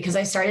because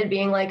I started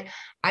being like,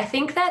 I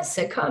think that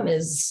sitcom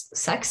is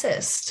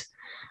sexist.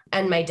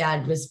 And my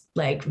dad was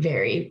like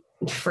very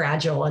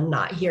fragile and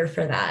not here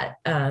for that.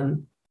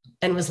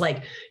 And was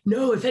like,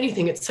 no, if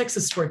anything, it's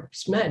sexist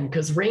towards men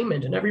because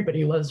Raymond and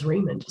everybody loves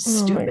Raymond.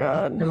 Stupid. Oh my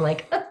God. I'm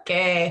like,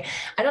 okay,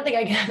 I don't think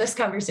I can have this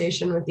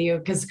conversation with you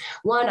because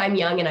one, I'm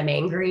young and I'm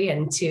angry,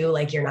 and two,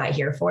 like you're not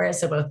here for it.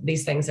 So both of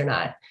these things are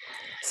not.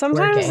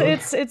 Sometimes working.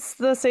 it's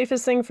the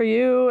safest thing for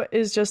you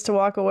is just to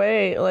walk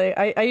away. Like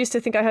I used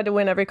to think I had to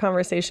win every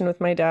conversation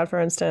with my dad, for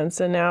instance,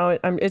 and now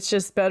it's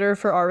just better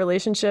for our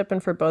relationship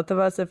and for both of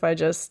us if I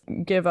just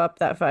give up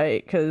that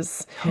fight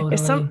because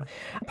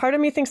part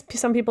of me thinks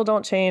some people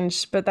don't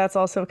change, but that's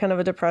also kind of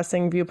a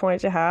depressing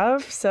viewpoint to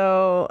have.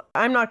 So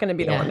I'm not going to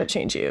be the one to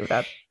change you.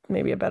 That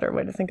may be a better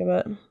way to think of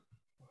it.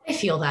 I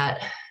feel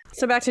that.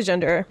 So back to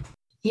gender.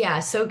 Yeah.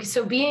 So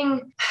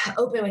being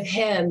open with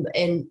him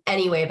in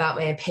any way about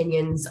my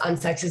opinions on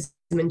sexism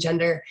and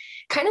gender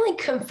kind of like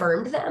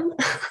confirmed them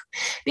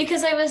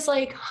because I was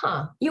like,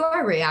 you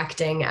are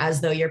reacting as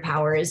though your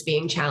power is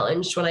being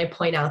challenged when I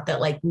point out that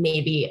like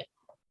maybe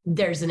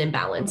there's an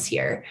imbalance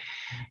here.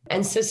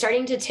 And so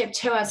starting to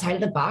tiptoe outside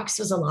of the box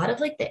was a lot of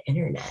like the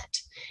internet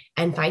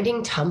and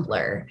finding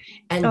Tumblr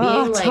and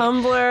being like,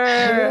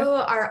 Tumblr. Who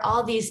are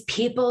all these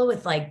people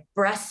with like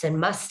breasts and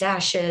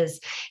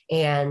mustaches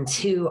and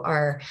who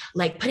are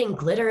like putting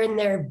glitter in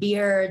their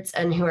beards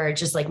and who are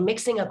just like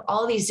mixing up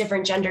all these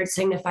different gendered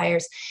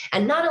signifiers.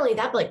 And not only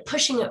that, but like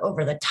pushing it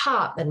over the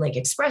top and like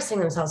expressing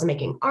themselves and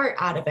making art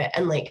out of it.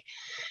 And like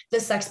the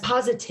sex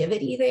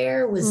positivity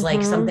there was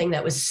like something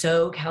that was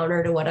so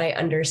counter to what I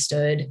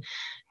understood.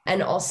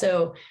 And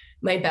also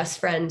my best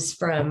friends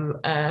from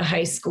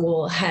high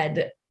school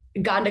had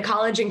gone to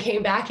college and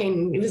came back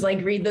and it was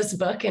like, read this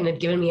book, and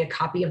had given me a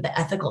copy of The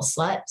Ethical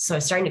Slut. So I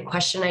was starting to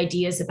question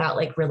ideas about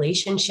like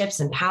relationships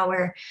and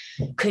power.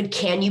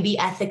 Can you be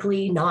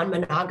ethically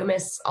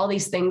non-monogamous? All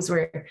these things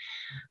were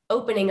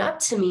opening up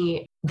to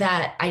me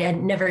that I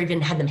had never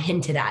even had them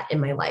hinted at in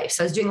my life.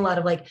 So I was doing a lot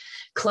of like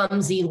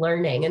clumsy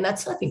learning. And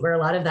that's, I think, where a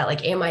lot of that,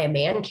 like, am I a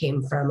man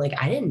came from?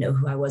 Like, I didn't know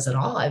who I was at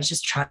all. I was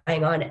just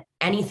trying on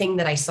anything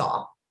that I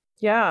saw.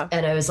 Yeah.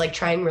 And I was like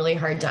trying really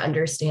hard to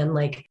understand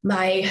like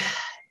my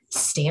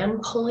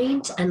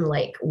standpoint and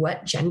like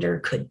what gender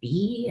could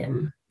be.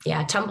 And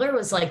yeah, Tumblr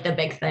was like the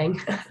big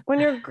thing. When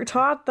you're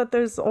taught that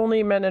there's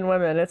only men and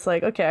women, it's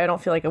like, okay, I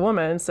don't feel like a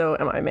woman, so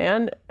am I a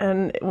man?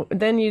 And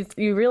then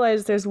you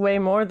realize there's way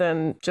more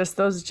than just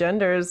those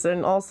genders,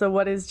 and also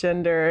what is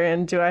gender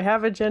and do I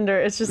have a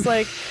gender? It's just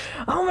like,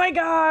 oh my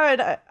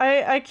God,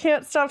 I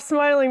can't stop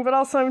smiling, but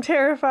also I'm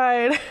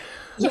terrified.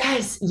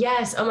 Yes,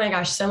 yes. Oh my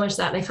gosh, so much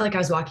that. And I feel like I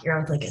was walking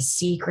around with like a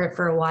secret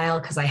for a while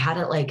because I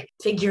hadn't like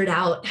figured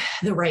out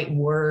the right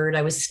word.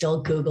 I was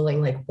still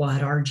Googling like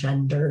what are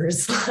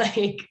genders?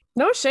 Like,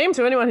 No shame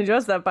to anyone who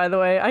does that, by the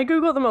way. I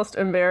Google the most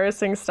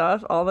embarrassing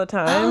stuff all the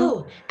time.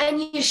 oh,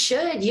 and you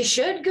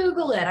should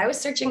Google it. I was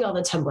searching all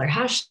the Tumblr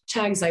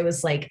hashtags. I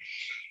was like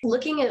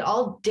looking at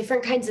all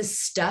different kinds of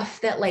stuff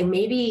that like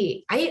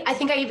maybe I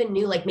think I even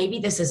knew like maybe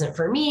this isn't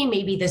for me,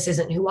 maybe this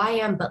isn't who I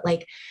am, but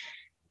like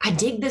I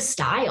dig the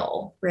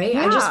style, right?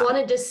 Yeah. I just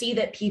wanted to see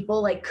that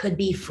people like could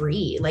be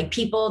free. Like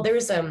people,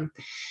 there's a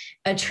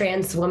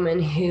trans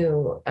woman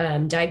who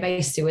died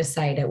by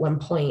suicide at one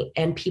point,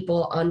 and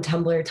people on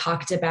Tumblr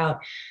talked about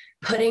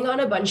putting on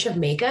a bunch of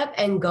makeup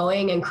and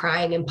going and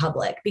crying in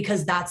public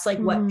because that's like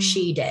what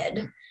she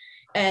did.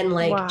 And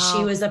like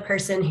she was a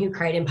person who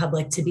cried in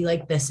public to be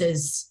like, this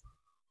is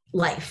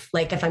life.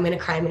 Like if I'm going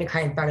to cry, I'm going to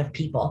cry in front of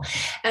people.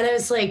 And I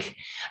was like,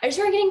 I just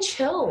started getting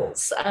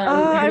chills.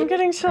 I'm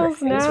getting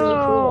chills now. It's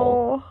really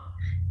cool.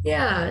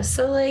 Yeah.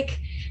 So like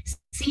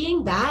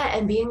seeing that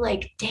and being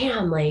like,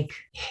 damn, like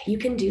you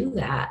can do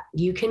that.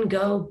 You can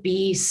go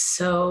be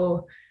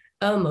so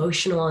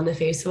emotional in the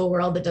face of a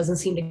world that doesn't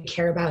seem to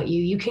care about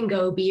you. You can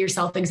go be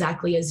yourself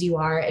exactly as you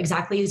are,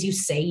 exactly as you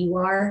say you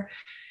are.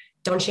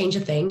 Don't change a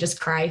thing.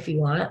 Just cry if you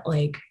want.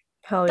 Like,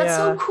 hell that's yeah.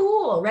 so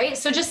cool, right?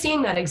 So just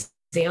seeing that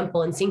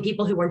example and seeing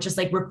people who weren't just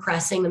like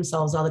repressing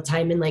themselves all the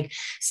time and like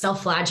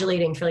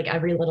self-flagellating for like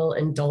every little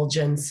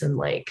indulgence and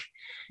like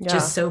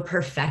just so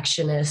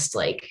perfectionist,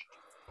 like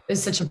it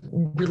was such a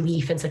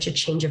relief and such a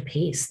change of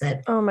pace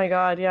that oh my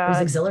God, yeah, it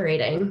was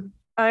exhilarating.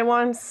 I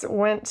once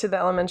went to the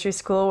elementary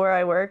school where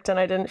I worked and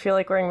I didn't feel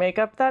like wearing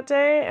makeup that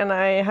day, and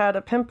I had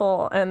a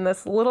pimple, and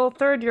this little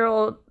third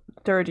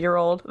grade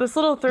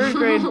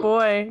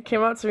boy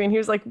came up to me and he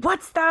was like,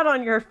 "What's that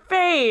on your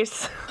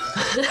face?"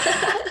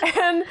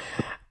 And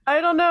I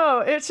don't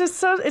know. It's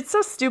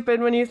so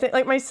stupid when you think,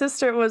 like my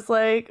sister was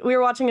like, we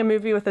were watching a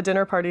movie with a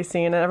dinner party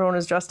scene and everyone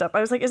was dressed up.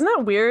 I was like, isn't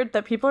that weird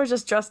that people are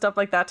just dressed up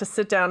like that to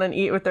sit down and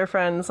eat with their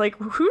friends? Like,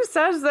 who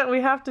says that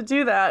we have to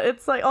do that?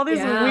 It's like all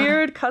these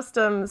weird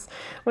customs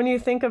when you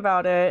think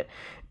about it.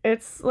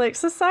 It's like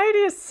society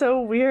is so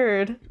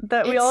weird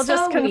that we all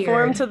just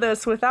conform to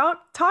this without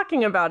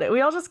talking about it.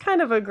 We all just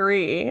kind of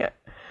agree.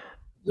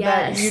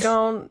 Yes.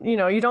 That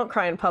you don't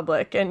cry in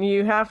public, and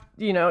you have,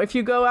 if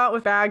you go out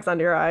with bags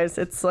under your eyes,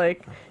 it's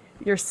like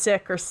you're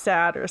sick or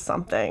sad or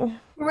something.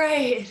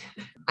 Right.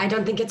 I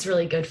don't think it's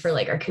really good for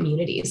like our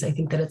communities. I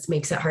think that it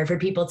makes it hard for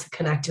people to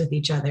connect with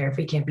each other if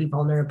we can't be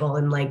vulnerable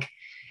in like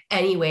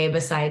any way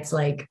besides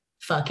like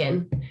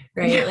fucking,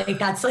 right? Yeah. Like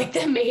that's like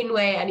the main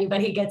way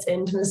anybody gets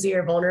intimacy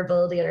or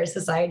vulnerability in our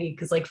society,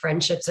 because like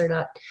friendships are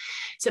not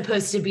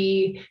supposed to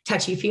be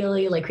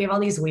touchy-feely. Like we have all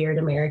these weird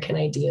American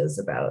ideas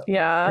about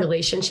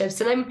relationships.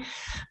 And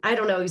I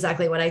don't know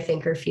exactly what I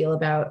think or feel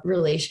about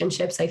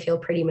relationships. I feel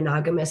pretty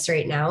monogamous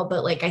right now,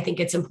 but like I think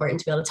it's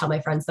important to be able to tell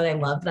my friends that I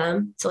love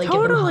them, to like give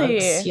them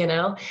hugs,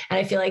 And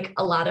I feel like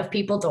a lot of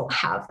people don't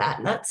have that,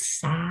 and that's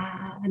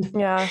sad.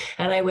 Yeah.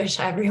 And I wish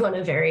everyone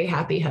a very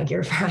happy hug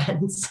your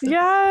friends.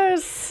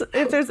 Yes.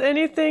 If there's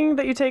anything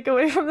that you take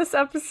away from this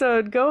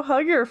episode, go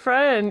hug your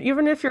friend,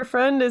 even if your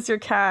friend is your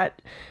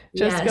cat.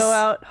 Just go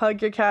out,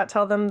 hug your cat,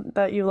 tell them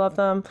that you love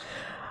them.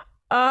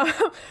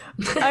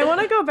 I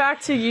want to go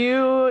back to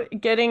you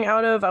getting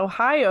out of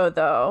Ohio,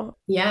 though.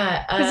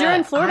 Yeah. Because you're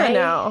in Florida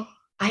now.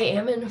 I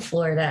am in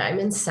Florida. I'm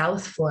in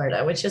South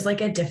Florida, which is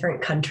like a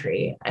different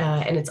country,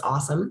 and it's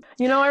awesome.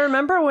 I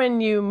remember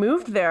when you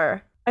moved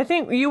there. I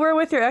think you were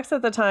with your ex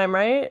at the time,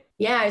 right?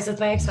 Yeah, I was with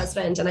my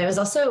ex-husband, and I was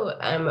also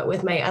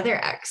with my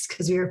other ex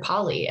because we were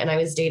poly, and I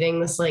was dating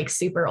this like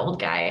super old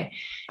guy.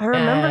 I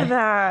remember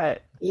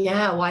that.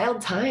 Yeah,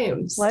 wild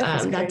times.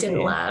 That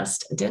didn't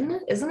last, didn't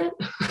it? Isn't it?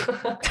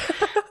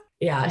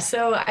 Yeah.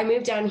 So I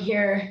moved down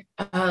here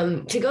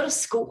to go to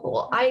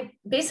school. I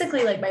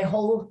basically like my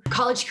whole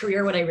college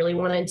career, what I really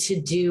wanted to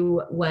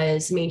do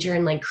was major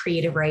in like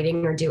creative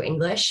writing or do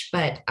English,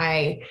 but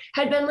I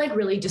had been like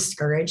really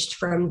discouraged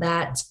from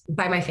that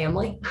by my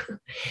family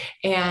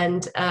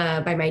and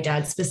by my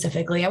dad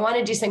specifically. I want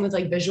to do something with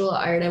like visual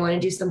art. I want to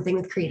do something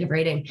with creative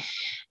writing.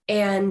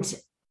 And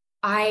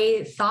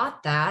I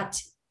thought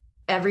that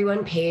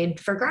everyone paid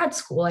for grad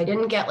school. I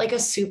didn't get like a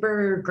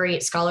super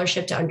great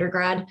scholarship to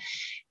undergrad.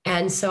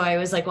 And so I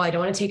was like, well, I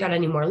don't want to take out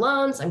any more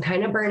loans. I'm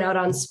kind of burnt out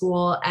on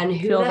school. And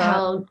who the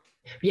hell?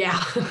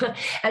 Yeah.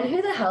 And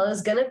who the hell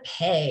is going to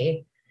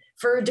pay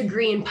for a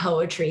degree in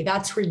poetry?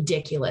 That's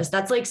ridiculous.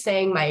 That's like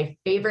saying my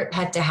favorite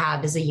pet to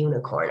have is a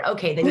unicorn.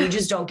 Okay. Then you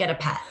just don't get a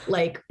pet.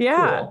 Like,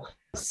 cool.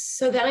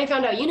 So then I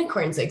found out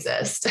unicorns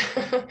exist.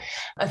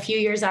 A few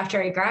years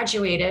after I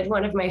graduated,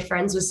 one of my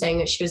friends was saying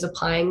that she was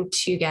applying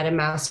to get a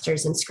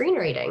master's in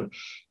screenwriting.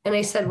 And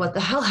I said, what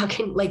the hell? How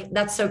can, like,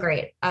 that's so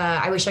great.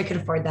 I wish I could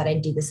afford that.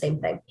 I'd do the same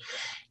thing.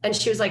 And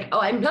she was like, oh,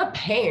 I'm not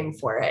paying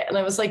for it. And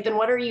I was like, then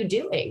what are you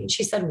doing?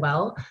 She said,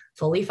 well,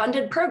 fully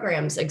funded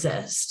programs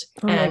exist.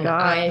 And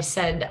I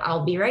said,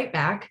 I'll be right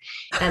back.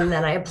 And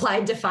then I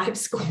applied to 5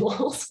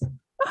 schools.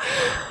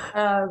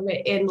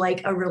 in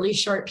like a really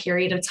short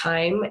period of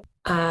time.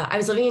 I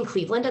was living in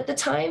Cleveland at the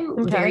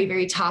time, very,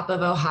 very top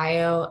of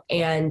Ohio.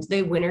 And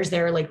the winters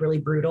there are like really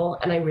brutal.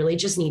 And I really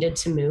just needed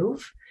to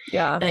move.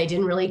 Yeah. And I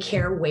didn't really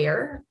care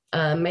where.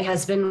 My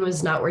husband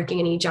was not working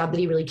any job that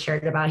he really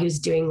cared about. He was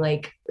doing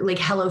like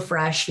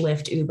HelloFresh,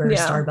 Lyft, Uber,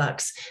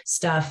 Starbucks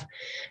stuff.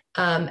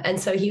 And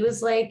so he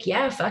was like,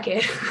 yeah, fuck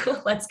it.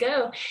 Let's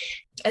go.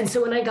 And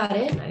so when I got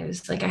in, I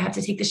was like, I have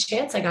to take this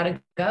chance. I got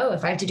to go.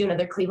 If I have to do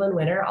another Cleveland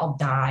winter, I'll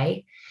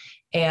die.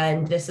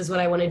 And this is what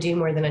I want to do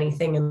more than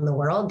anything in the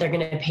world. They're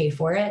going to pay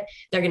for it.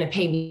 They're going to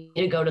pay me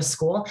to go to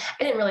school.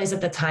 I didn't realize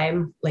at the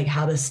time, like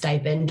how the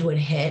stipend would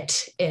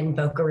hit in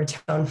Boca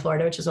Raton,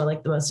 Florida, which is one of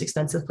like the most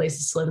expensive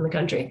places to live in the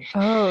country.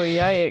 Oh,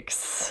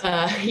 yikes.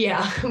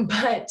 Yeah.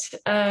 But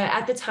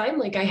at the time,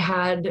 like I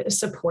had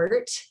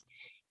support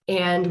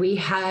and we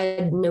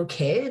had no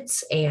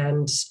kids.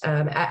 And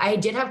I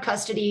did have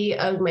custody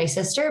of my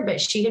sister, but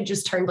she had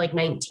just turned like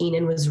 19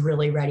 and was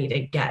really ready to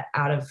get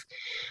out of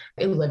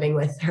living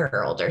with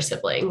her older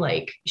sibling.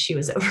 Like she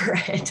was over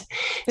it.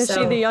 Is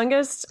she the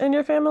youngest in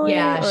your family?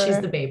 Yeah, she's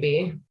the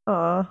baby.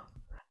 Oh,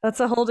 that's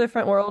a whole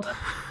different world.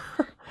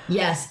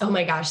 Yes. Oh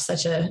my gosh,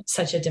 such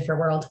a different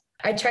world.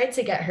 I tried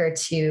to get her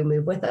to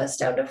move with us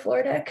down to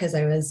Florida because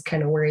I was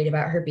kind of worried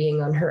about her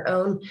being on her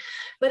own.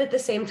 But at the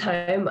same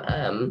time,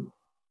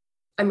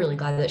 I'm really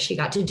glad that she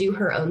got to do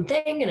her own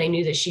thing. And I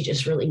knew that she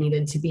just really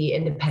needed to be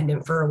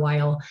independent for a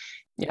while.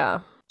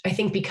 Yeah. I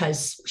think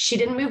because she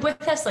didn't move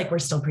with us, like we're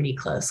still pretty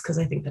close because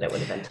I think that it would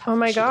have been tough. Oh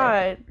my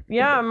God.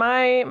 Yeah.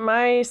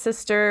 My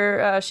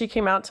sister, she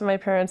came out to my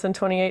parents in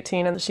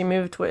 2018 and she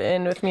moved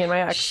in with me and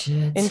my ex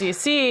in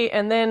DC.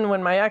 And then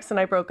when my ex and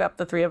I broke up,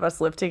 the three of us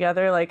lived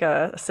together like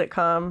a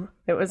sitcom.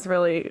 It was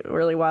really,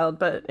 really wild.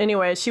 But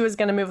anyway, she was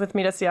going to move with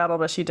me to Seattle,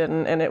 but she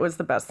didn't. And it was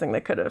the best thing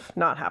that could have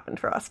not happened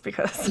for us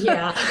because.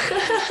 Yeah.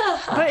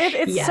 But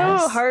it's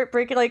so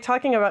heartbreaking. Like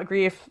talking about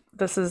grief,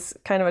 this is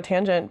kind of a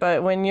tangent,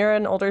 but when you're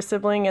an older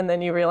sibling and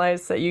then you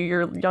realize that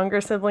your younger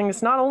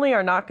siblings not only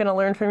are not going to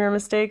learn from your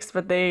mistakes,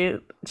 but they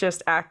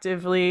just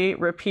actively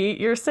repeat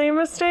your same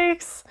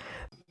mistakes.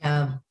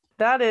 Yeah.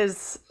 That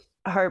is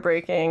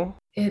heartbreaking.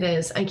 It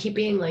is. I keep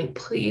being like,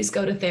 please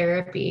go to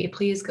therapy.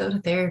 Please go to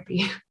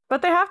therapy.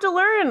 But they have to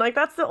learn. Like,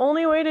 that's the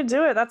only way to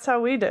do it. That's how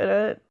we did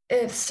it.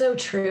 It's so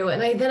true.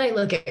 And then I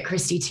look at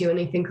Christy too, and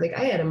I think like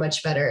I had a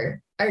much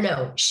better, or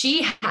no,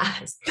 she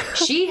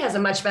has a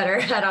much better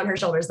head on her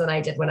shoulders than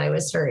I did when I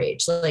was her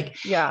age.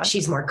 Like, yeah,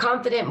 she's more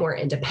confident, more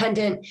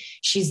independent.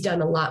 She's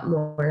done a lot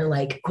more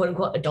like quote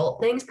unquote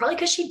adult things, probably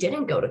because she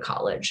didn't go to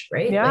college,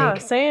 right? Yeah,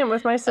 like, same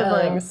with my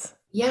siblings.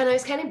 Yeah. And I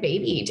was kind of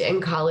babied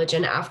in college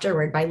and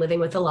afterward by living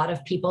with a lot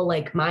of people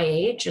like my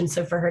age. And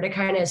so for her to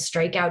kind of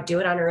strike out, do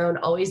it on her own,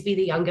 always be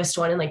the youngest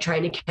one and like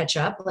trying to catch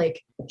up,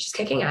 like she's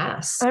kicking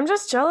ass. I'm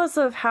just jealous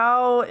of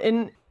how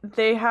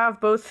they have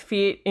both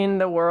feet in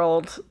the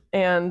world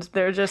and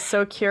they're just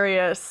so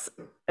curious.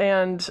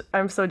 And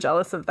I'm so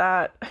jealous of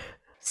that.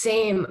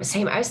 Same.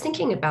 I was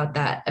thinking about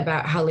that,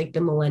 about how like the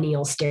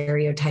millennial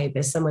stereotype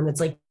is someone that's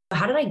like,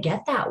 how did I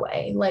get that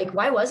way? Like,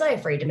 why was I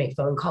afraid to make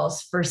phone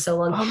calls for so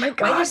long? Oh my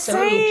God, why do so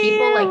many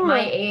people like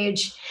my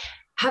age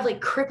have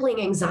like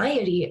crippling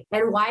anxiety?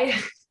 And why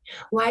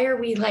are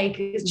we like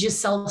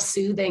just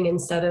self-soothing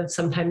instead of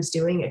sometimes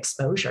doing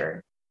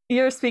exposure?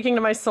 You're speaking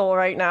to my soul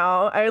right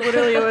now. I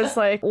literally was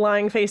like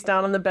lying face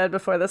down on the bed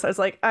before this. I was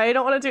like, I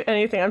don't want to do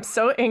anything. I'm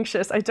so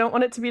anxious. I don't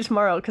want it to be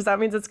tomorrow because that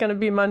means it's going to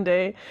be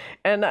Monday.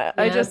 And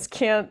I just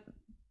can't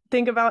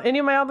think about any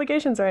of my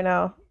obligations right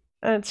now.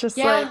 And it's just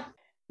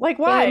like,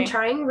 why? I'm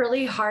trying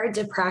really hard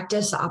to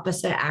practice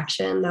opposite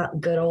action, that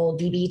good old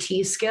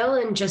DBT skill,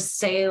 and just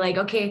say like,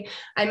 okay,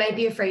 I might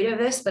be afraid of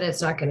this, but it's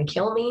not going to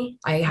kill me.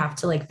 I have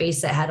to like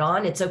face it head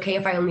on. It's okay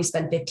if I only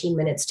spend 15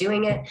 minutes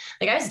doing it.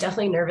 Like I was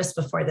definitely nervous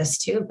before this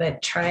too,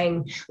 but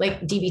trying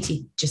like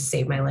DBT just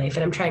saved my life.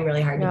 And I'm trying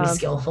really hard to be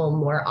skillful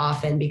more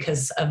often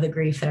because of the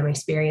grief that I'm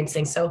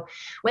experiencing. So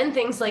when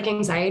things like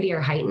anxiety are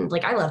heightened,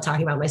 like I love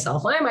talking about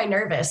myself. Why am I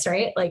nervous?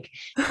 Right? Like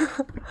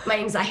my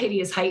anxiety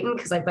is heightened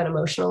because I've been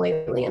emotional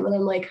lately. And then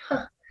I'm like,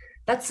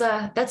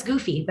 that's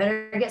goofy.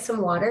 Better get some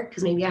water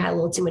because maybe I had a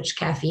little too much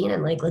caffeine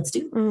and like, let's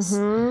do this.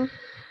 Mm-hmm.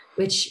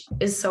 Which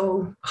is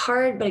so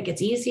hard, but it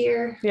gets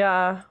easier.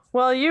 Yeah.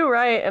 Well, you're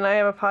right. And I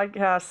have a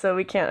podcast, so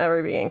we can't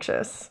ever be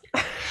anxious.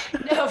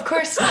 No, of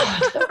course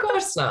not. Of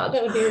course not.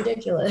 That would be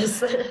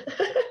ridiculous.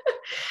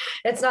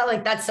 It's not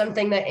like that's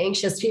something that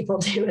anxious people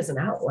do as an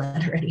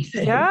outlet or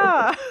anything.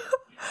 Yeah.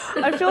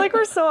 I feel like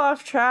we're so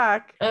off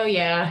track. Oh,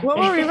 yeah. What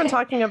were we even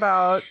talking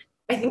about?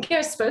 I think I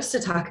was supposed to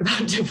talk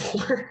about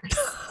divorce.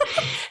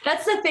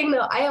 That's the thing,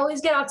 though. I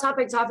always get off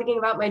topic talking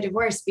about my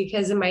divorce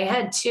because in my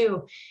head,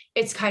 too,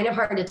 it's kind of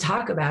hard to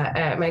talk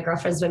about. My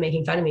girlfriend's been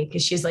making fun of me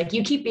because she's like,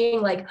 you keep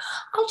being like,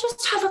 I'll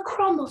just have a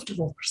crumb of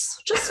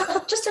divorce. Just a little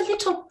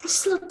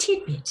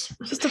tidbit.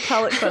 Just a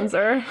palate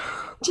cleanser.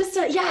 just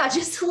a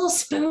little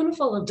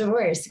spoonful of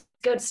divorce.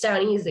 Goes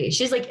down easy.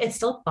 She's like, it's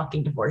still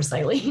fucking divorce,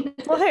 Eileen.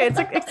 Well, hey, it's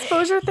like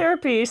exposure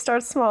therapy.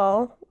 Start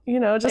small.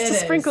 just It a is.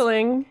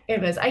 sprinkling.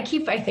 It is. I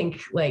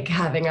think, like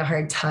having a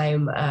hard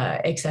time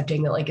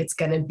accepting that like it's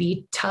going to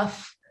be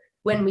tough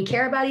when we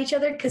care about each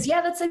other. Cause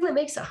yeah, that's something that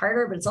makes it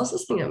harder, but it's also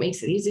something that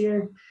makes it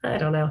easier. I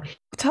don't know.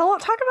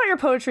 Talk about your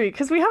poetry,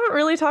 because we haven't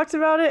really talked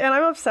about it, and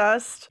I'm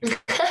obsessed.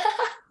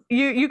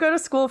 You go to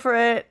school for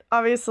it,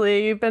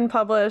 obviously. You've been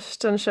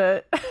published and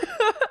shit.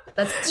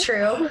 That's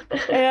true.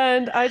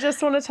 And I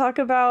just want to talk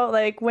about,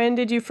 like, when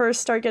did you first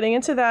start getting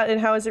into that,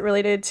 and how is it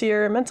related to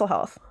your mental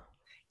health?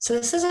 So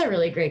this is a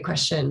really great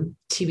question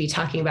to be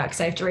talking about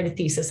because I have to write a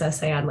thesis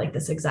essay on like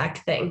this exact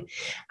thing.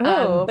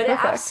 Oh, but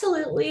perfect.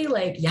 absolutely,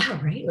 like,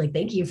 yeah, right. Like,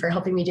 thank you for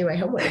helping me do my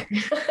homework.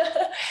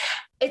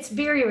 It's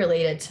very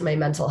related to my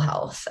mental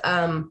health.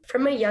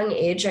 From a young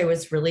age, I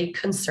was really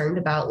concerned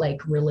about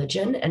like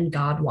religion and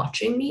God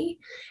watching me.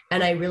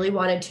 And I really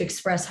wanted to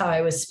express how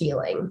I was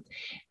feeling.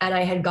 And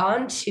I had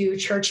gone to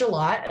church a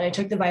lot and I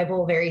took the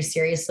Bible very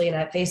seriously and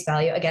at face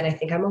value. Again, I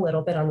think I'm a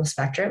little bit on the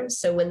spectrum.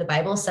 So when the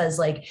Bible says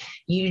like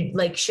you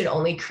like should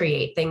only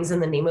create things in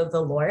the name of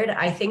the Lord,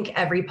 I think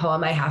every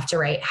poem I have to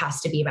write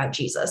has to be about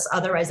Jesus.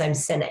 Otherwise I'm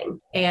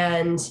sinning.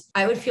 And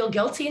I would feel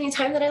guilty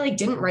anytime that I like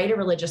didn't write a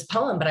religious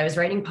poem, but I was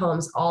writing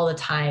poems all the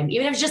time.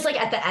 Even if it was just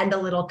like at the end, a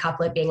little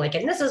couplet being like,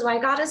 and this is why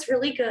God is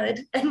really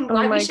good and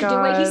why we should do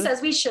what he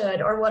says we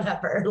should or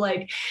whatever.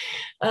 Like,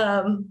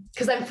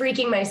 because I'm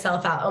freaking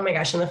myself out. Oh my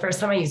gosh. And the first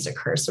time I used a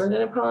curse word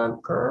in a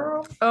poem,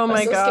 girl. Oh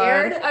my God.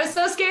 Scared. I was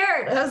so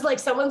scared. I was like,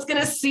 someone's going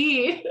to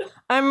see.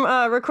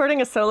 I'm recording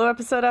a solo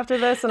episode after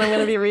this, and I'm going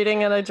to be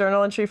reading in a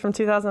journal entry from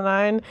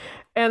 2009.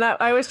 And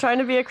I was trying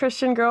to be a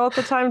Christian girl at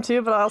the time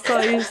too, but also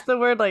I used the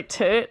word like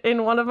tit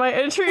in one of my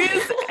entries.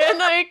 And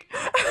like,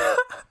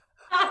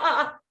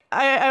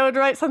 I would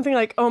write something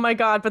like, oh my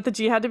God, but the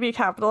G had to be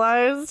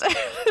capitalized.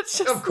 It's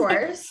just of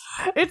course.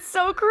 Like, it's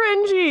so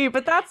cringy,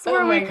 but that's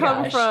where we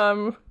come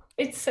from.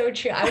 It's so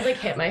true. I would like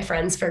hit my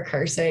friends for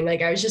cursing.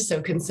 Like I was just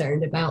so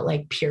concerned about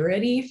like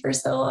purity for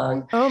so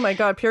long. Oh my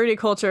God, purity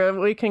culture.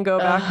 We can go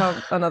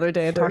back another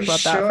day and talk about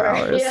that for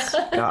hours.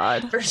 Yeah.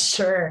 God. For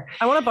sure.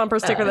 I want a bumper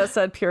sticker that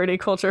said purity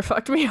culture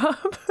fucked me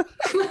up.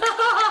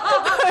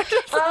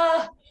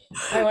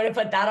 I want to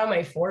put that on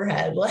my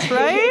forehead. Like,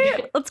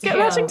 right? Let's get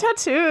matching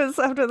tattoos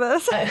after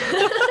this.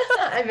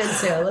 I'm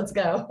into it. Let's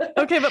go.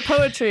 Okay, but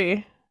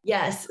poetry.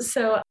 Yes.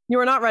 So you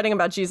were not writing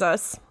about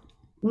Jesus.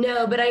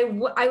 No, but I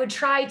would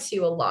try to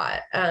a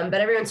lot. But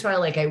every once in a while,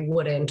 like I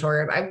wouldn't,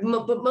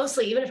 but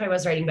mostly, even if I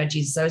was writing about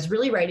Jesus, I was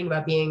really writing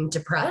about being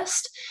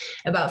depressed,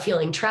 about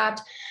feeling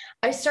trapped.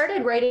 I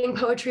started writing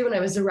poetry when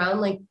I was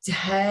around like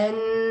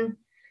 10,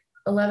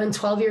 11,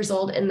 12 years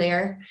old in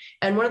there.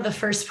 And one of the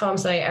first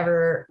poems that I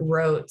ever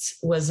wrote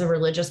was a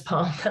religious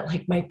poem that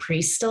like my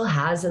priest still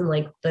has in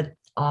like the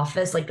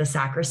office, like the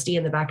sacristy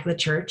in the back of the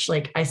church.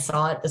 Like I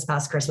saw it this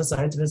past Christmas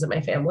when I went to visit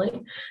my family.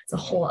 It's a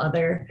whole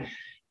other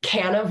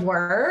can of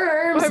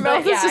worms. My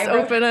mouth is just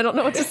open. I don't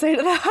know what to say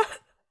to that.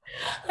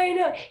 I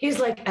know. He's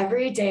like,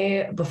 every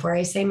day before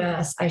I say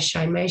mass, I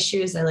shine my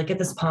shoes. I look at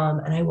this poem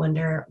and I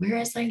wonder, where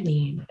is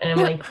Eileen? And I'm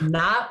like,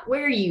 not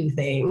where you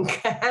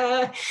think.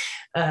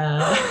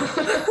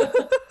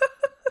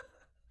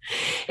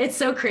 It's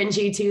so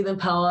cringy too, the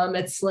poem.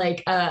 It's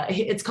like,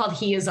 it's called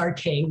He Is Our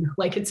King.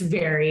 Like, it's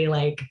very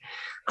like,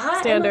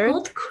 standard. I'm an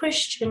old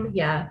Christian.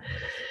 Yeah.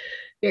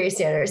 Very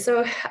standard.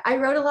 So I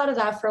wrote a lot of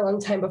that for a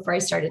long time before I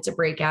started to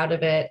break out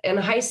of it. In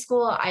high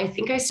school, I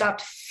think I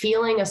stopped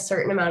feeling a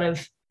certain amount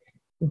of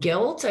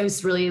guilt. I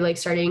was really like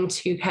starting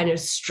to kind of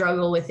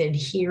struggle with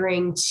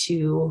adhering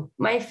to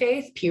my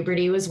faith.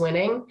 Puberty was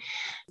winning.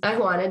 I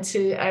wanted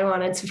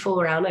to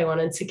fool around. I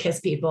wanted to kiss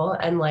people.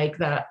 And like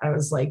that, I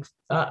was like,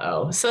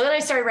 uh-oh. So then I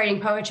started writing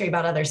poetry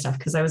about other stuff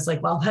because I was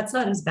like, well, that's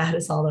not as bad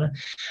as all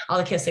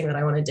the kissing that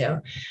I want to do.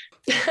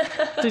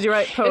 Did you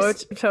write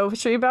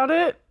poetry about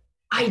it?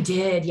 I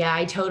did. Yeah,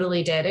 I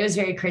totally did. It was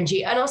very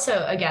cringy. And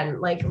also, again,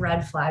 like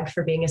red flag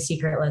for being a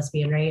secret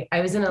lesbian, right?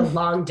 I was in a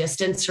long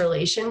distance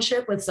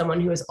relationship with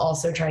someone who was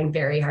also trying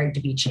very hard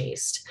to be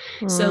chaste.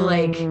 So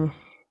like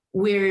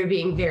we were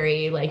being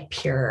very like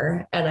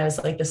pure. And I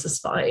was like, this is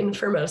fine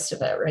for most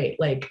of it, right?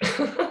 Like,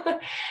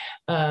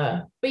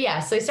 but yeah,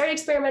 so I started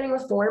experimenting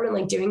with form and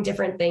like doing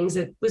different things.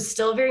 It was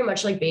still very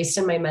much like based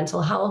in my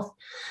mental health.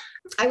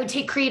 I would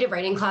take creative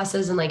writing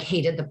classes and like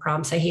hated the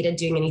prompts. I hated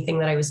doing anything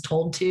that I was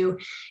told to.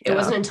 It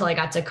wasn't until I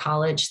got to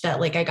college that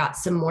like I got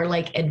some more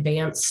like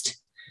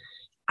advanced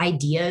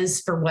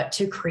ideas for what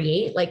to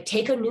create, like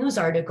take a news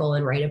article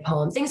and write a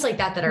poem, things like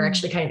that are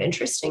actually kind of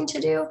interesting to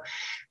do.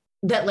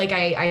 That like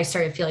I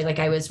started feeling like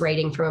I was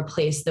writing from a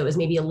place that was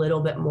maybe a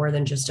little bit more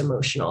than just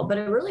emotional, but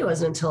it really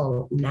wasn't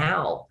until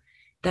now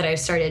that I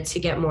started to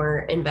get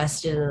more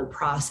invested in the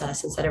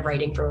process instead of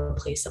writing from a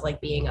place of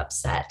like being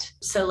upset.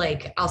 So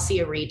like I'll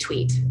see a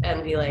retweet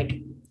and be like,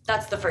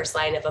 that's the first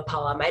line of a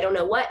poem. I don't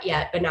know what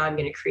yet, but now I'm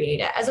going to create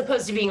it. As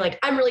opposed to being like,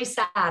 I'm really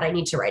sad, I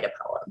need to write a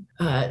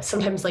poem.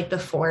 Sometimes like the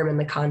form and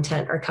the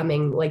content are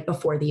coming like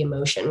before the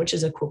emotion, which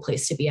is a cool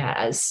place to be at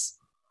as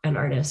an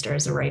artist or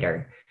as a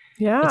writer.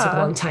 Yeah. It took a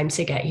long time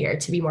to get here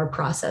to be more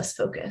process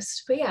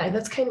focused. But yeah,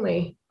 that's kind of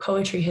my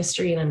poetry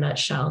history in a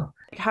nutshell.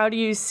 How do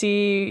you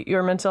see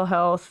your mental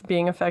health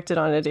being affected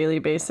on a daily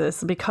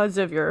basis because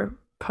of your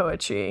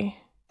poetry?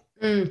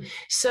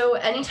 So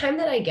anytime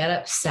that I get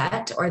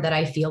upset or that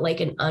I feel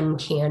like an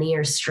uncanny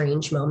or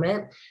strange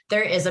moment,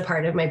 there is a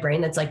part of my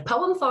brain that's like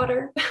poem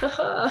fodder.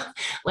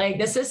 Like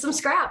this is some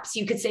scraps.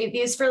 You could save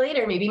these for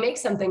later, maybe make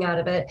something out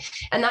of it.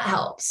 And that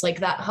helps. Like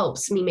that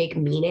helps me make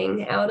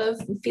meaning out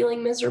of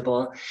feeling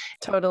miserable.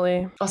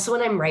 Totally. Also,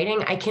 when I'm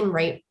writing, I can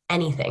write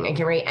anything. I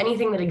can write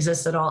anything that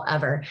exists at all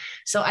ever.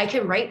 So I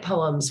can write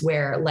poems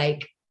where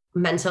like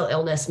mental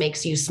illness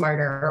makes you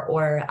smarter,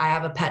 or I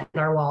have a pet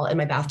narwhal in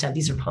my bathtub.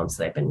 These are poems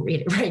that I've been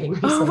writing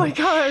recently. Oh my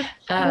God.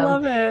 I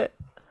love it.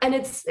 And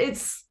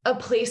it's a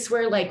place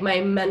where like my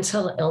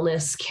mental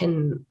illness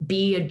can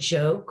be a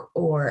joke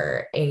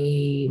or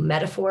a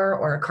metaphor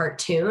or a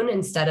cartoon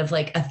instead of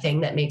like a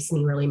thing that makes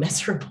me really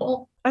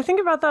miserable. I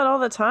think about that all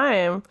the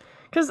time.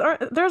 Because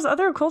there's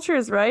other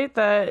cultures, right,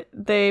 that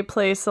they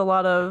place a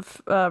lot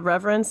of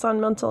reverence on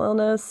mental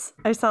illness.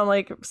 I sound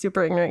like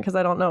super ignorant because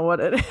I don't know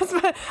what it is,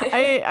 but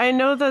I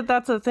know that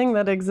that's a thing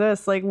that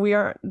exists. Like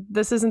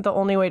this isn't the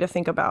only way to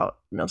think about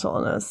mental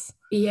illness.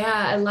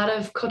 Yeah, a lot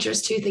of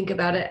cultures too think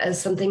about it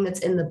as something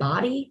that's in the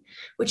body,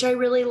 which I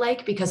really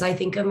like because I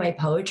think of my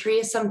poetry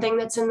as something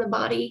that's in the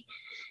body.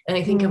 And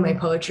I think of my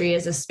poetry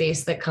as a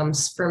space that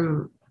comes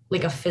from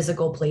like a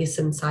physical place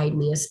inside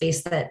me, a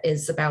space that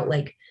is about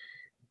like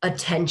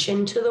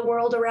attention to the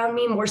world around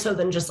me more so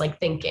than just like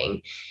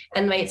thinking.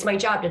 And it's my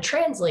job to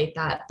translate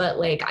that. But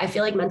like, I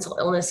feel like mental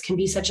illness can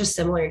be such a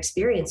similar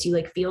experience. You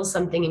like feel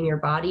something in your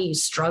body, you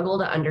struggle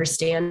to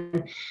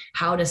understand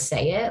how to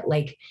say it.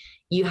 Like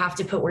you have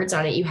to put words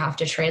on it. You have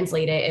to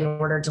translate it in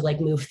order to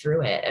like move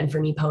through it. And for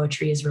me,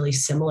 poetry is really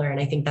similar. And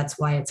I think that's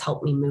why it's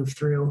helped me move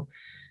through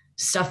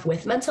stuff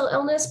with mental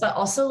illness, but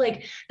also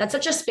like that's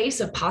such a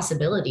space of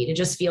possibility to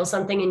just feel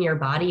something in your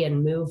body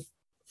and move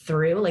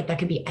through. Like that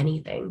could be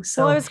anything.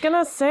 So well, I was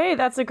gonna say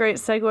that's a great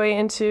segue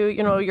into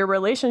your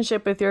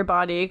relationship with your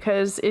body,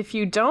 because if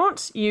you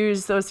don't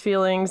use those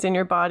feelings in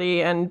your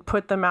body and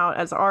put them out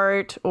as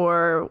art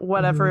or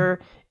whatever,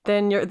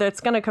 then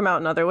that's going to come out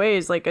in other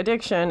ways, like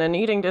addiction and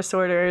eating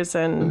disorders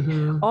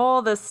and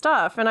all this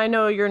stuff. And I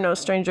know you're no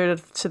stranger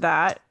to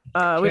that.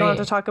 We don't have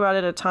to talk about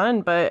it a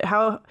ton, but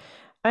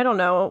I don't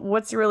know,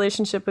 what's your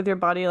relationship with your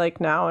body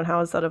like now, and how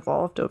has that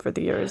evolved over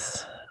the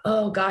years?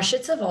 Oh gosh,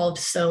 it's evolved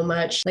so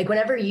much. Like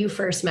whenever you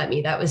first met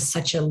me, that was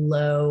such a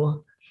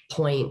low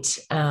point.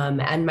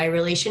 And my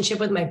relationship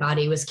with my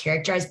body was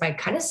characterized by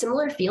kind of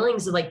similar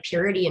feelings of like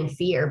purity and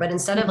fear. But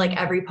instead of like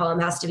every poem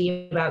has to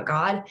be about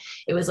God,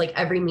 it was like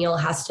every meal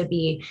has to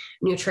be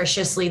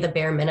nutritiously the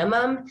bare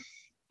minimum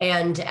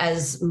and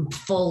as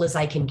full as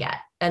I can get.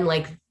 And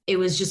like, it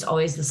was just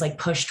always this like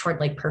push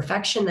toward like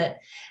perfection that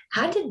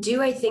had to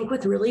do, I think,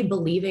 with really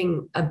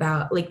believing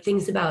about like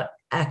things about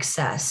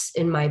excess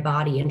in my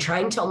body and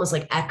trying to almost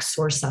like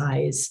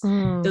exorcise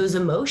those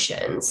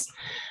emotions.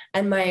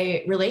 And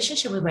my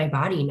relationship with my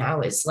body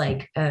now is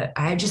like,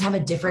 I just have a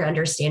different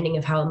understanding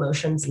of how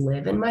emotions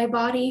live in my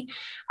body.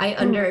 I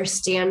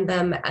understand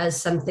them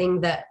as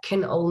something that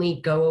can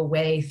only go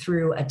away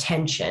through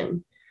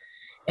attention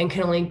and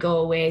can only go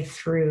away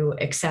through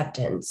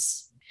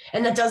acceptance.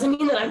 And that doesn't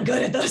mean that I'm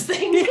good at those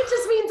things. It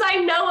just means I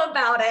know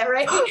about it,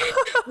 right?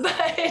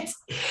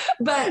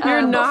 but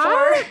you're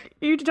not?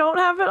 You don't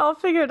have it all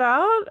figured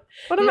out?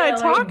 What am I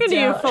talking to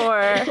you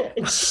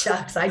for?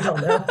 Shucks, I don't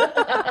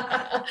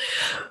know.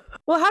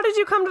 Well, how did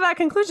you come to that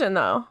conclusion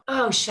though?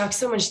 Oh, shucks,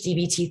 so much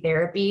DBT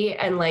therapy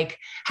and like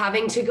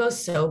having to go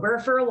sober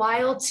for a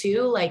while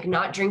too, like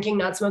not drinking,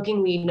 not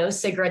smoking weed, no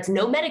cigarettes,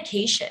 no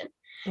medication.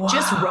 Wow.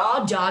 Just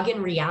raw dog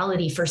in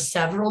reality for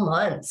several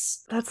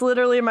months. That's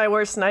literally my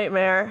worst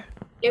nightmare.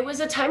 It was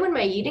a time when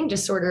my eating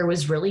disorder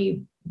was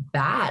really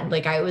bad.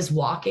 Like I was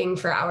walking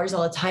for hours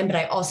all the time, but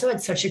I also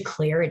had such a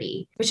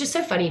clarity, which is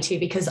so funny too,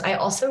 because I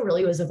also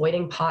really was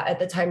avoiding pot at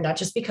the time, not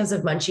just because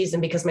of munchies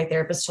and because my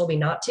therapist told me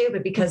not to,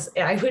 but because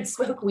I would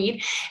smoke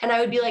weed and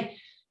I would be like,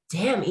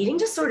 damn, eating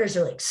disorders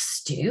are like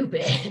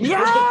stupid.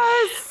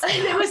 Yes.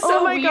 And it was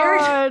so weird.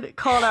 God,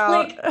 called out.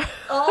 Like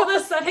all of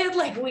a sudden,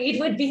 like weed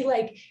would be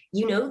like,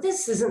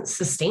 this isn't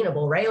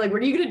sustainable, right? Like,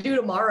 what are you going to do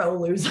tomorrow,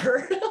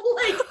 loser?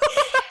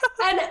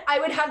 And I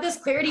would have this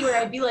clarity where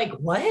I'd be like,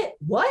 what,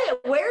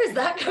 where is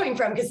that coming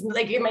from? Because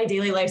like in my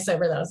daily life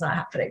sober, that was not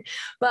happening.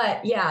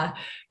 But yeah,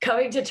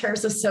 coming to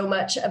terms with so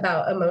much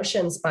about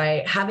emotions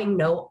by having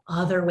no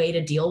other way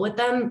to deal with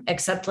them,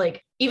 except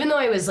like, even though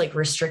I was like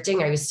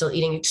restricting, I was still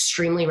eating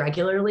extremely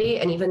regularly.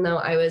 And even though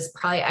I was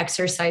probably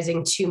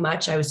exercising too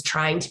much, I was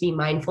trying to be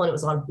mindful and it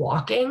was a lot of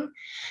walking.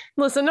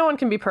 Listen, no one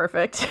can be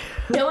perfect.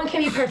 No one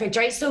can be perfect,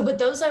 right? So, but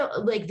those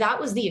are like, that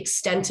was the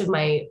extent of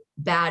my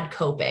bad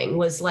coping,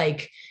 was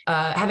like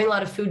having a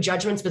lot of food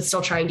judgments, but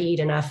still trying to eat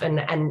enough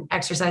and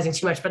exercising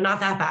too much, but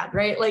not that bad,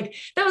 right? Like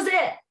that was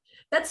it.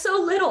 That's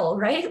so little,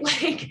 right?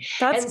 Like,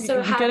 that's and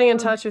so getting in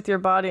touch with your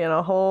body in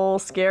a whole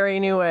scary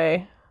new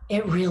way.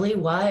 It really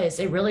was.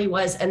 It really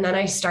was. And then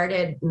I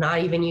started not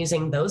even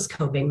using those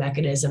coping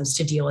mechanisms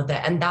to deal with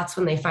it. And that's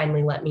when they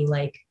finally let me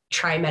like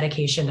try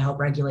medication to help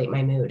regulate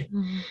my mood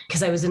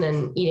because I was in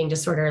an eating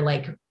disorder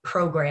like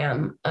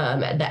program,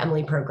 the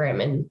Emily program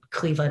in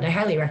Cleveland. I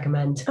highly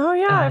recommend. Oh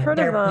yeah, I've heard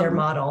of them. Their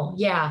model.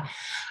 Yeah.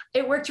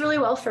 It worked really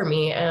well for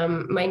me.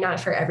 Might not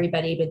for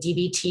everybody, but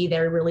DBT,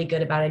 they're really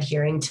good about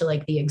adhering to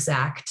like the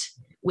exact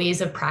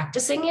ways of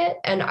practicing it.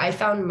 And I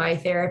found my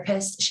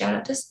therapist, shout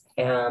out to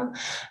Sam,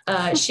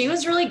 she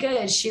was really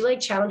good. She like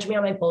challenged me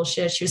on my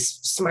bullshit. She was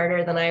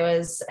smarter than I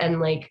was and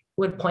like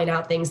would point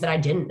out things that I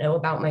didn't know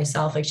about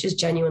myself. Like she was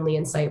genuinely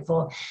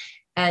insightful.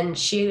 And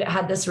she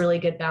had this really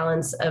good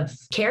balance of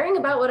caring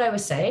about what I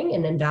was saying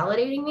and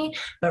invalidating me,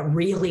 but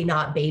really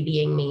not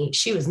babying me.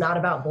 She was not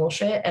about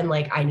bullshit. And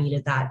like, I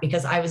needed that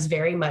because I was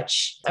very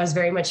much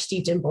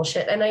steeped in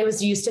bullshit. And I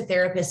was used to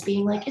therapists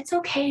being like, it's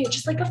okay.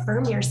 Just like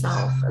affirm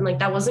yourself. And like,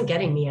 that wasn't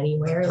getting me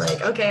anywhere.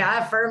 Like, okay, I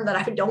affirm that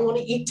I don't want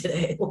to eat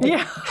today. Like,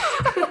 yeah.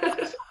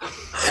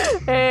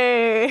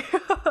 Hey.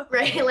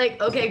 Right.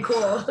 Like, okay,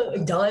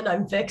 cool. Done.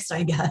 I'm fixed,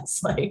 I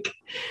guess. Like,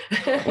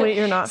 wait,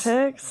 you're not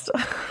fixed?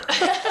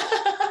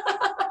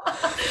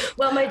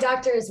 Well, my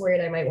doctor is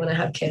worried I might want to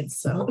have kids.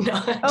 So no,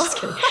 I'm just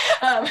kidding.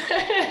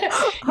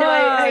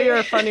 You're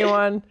a funny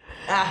one.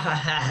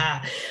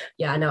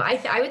 Yeah, no,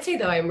 I would say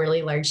though, I'm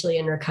really largely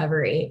in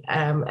recovery.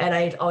 And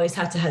I always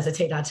have to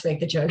hesitate not to make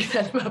the joke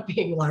about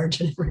being large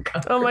and in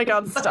recovery. Oh my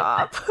God,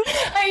 stop.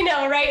 I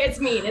know, right? It's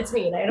mean.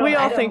 We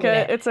all think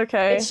it. It's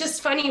okay. It's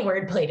just funny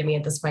wordplay to me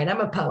at this point.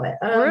 I'm a poet.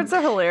 Words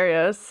are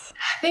hilarious.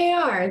 They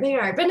are.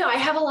 But no, I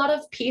have a lot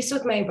of peace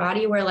with my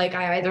body where like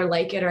I either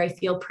like it or I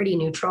feel pretty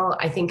neutral.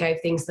 I think I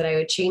have things that I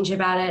would change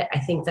about it. I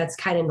think that's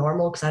kind of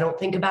normal because I don't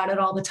think about it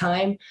all the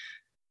time.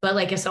 But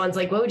like if someone's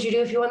like, what would you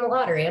do if you won the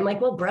lottery? I'm like,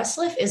 well, breast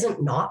lift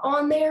isn't not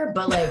on there,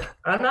 but like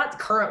I'm not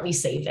currently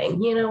saving,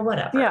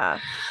 whatever. Yeah.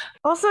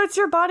 Also, it's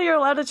your body. You're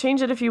allowed to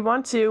change it if you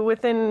want to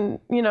within,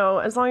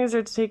 as long as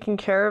you're taking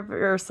care of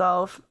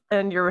yourself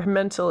and you're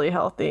mentally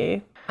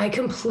healthy. I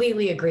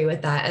completely agree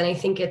with that. And I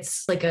think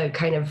it's like a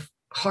kind of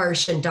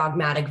harsh and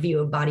dogmatic view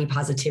of body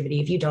positivity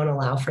if you don't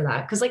allow for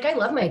that. Because like I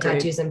love my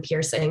tattoos and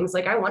piercings.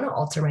 Like I want to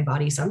alter my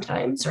body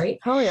sometimes, right?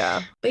 Oh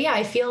yeah. But yeah,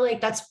 I feel like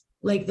that's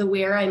like the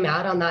where I'm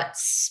at on that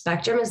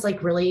spectrum is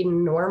like really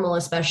normal,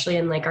 especially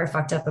in like our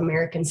fucked up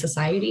American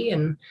society.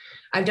 And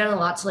I've done a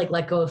lot to like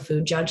let go of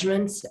food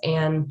judgments.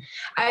 And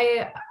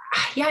I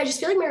just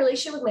feel like my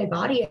relationship with my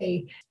body,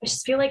 I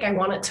just feel like I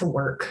want it to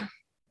work.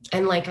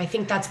 And like, I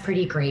think that's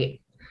pretty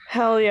great.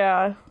 Hell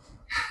yeah.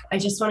 I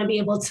just want to be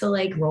able to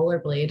like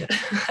rollerblade.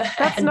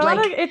 That's not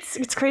like,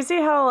 it's crazy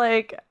how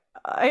like,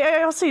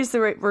 I also use the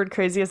word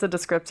crazy as a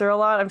descriptor a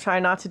lot. I'm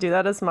trying not to do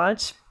that as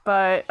much,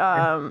 but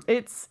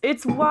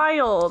it's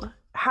wild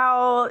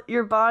how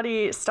your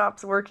body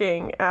stops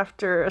working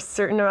after a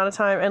certain amount of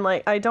time. And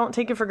like, I don't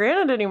take it for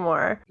granted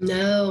anymore.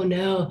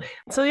 No.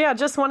 So yeah,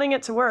 just wanting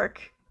it to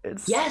work.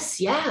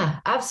 Yes. Yeah,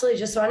 absolutely.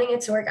 Just wanting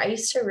it to work. I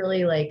used to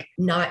really like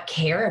not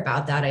care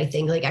about that. I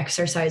think like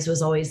exercise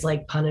was always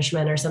like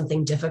punishment or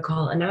something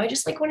difficult. And now I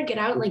just like want to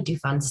get out and like do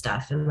fun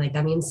stuff. And like,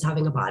 that means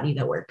having a body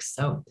that works.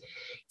 So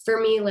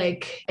for me,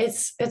 like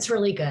it's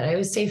really good. I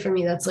would say for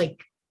me, that's like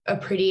a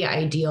pretty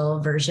ideal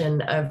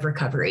version of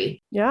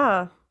recovery.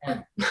 Yeah.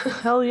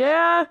 Hell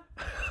yeah.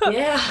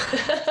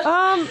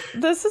 Yeah.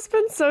 This has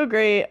been so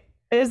great.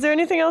 Is there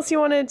anything else you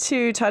wanted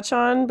to touch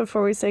on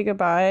before we say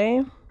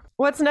goodbye?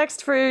 What's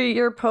next for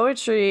your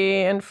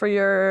poetry and for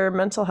your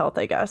mental health,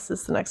 I guess,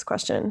 is the next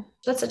question.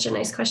 That's such a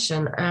nice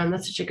question.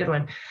 That's such a good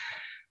one.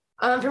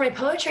 For my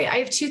poetry, I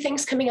have two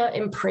things coming out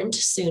in print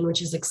soon,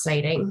 which is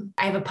exciting.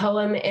 I have a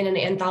poem in an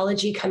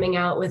anthology coming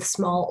out with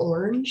Small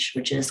Orange,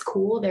 which is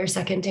cool. Their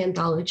second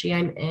anthology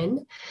I'm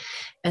in.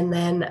 And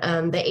then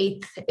the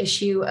 8th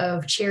issue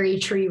of Cherry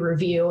Tree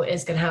Review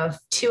is going to have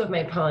 2 of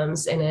my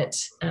poems in it,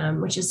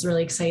 which is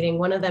really exciting.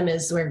 One of them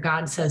is where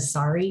God says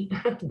sorry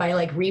by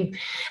like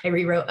I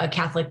rewrote a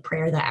Catholic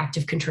prayer, the act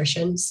of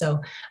contrition.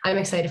 So I'm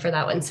excited for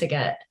that one to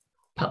get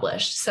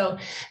published. So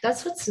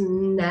that's what's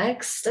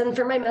next. And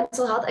for my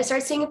mental health, I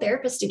started seeing a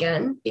therapist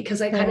again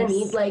because I kind of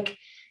need like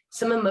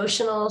some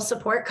emotional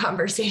support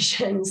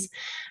conversations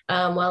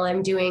while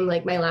I'm doing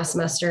like my last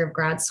semester of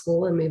grad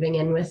school and moving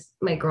in with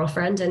my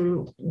girlfriend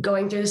and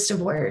going through this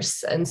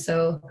divorce. And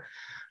so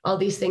all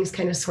these things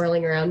kind of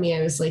swirling around me,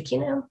 I was like,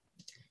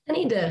 I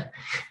need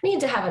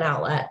to have an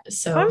outlet.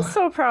 So I'm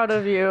so proud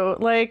of you.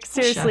 Like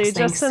seriously,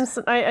 Shucks, since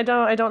I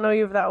don't know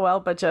you that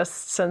well, but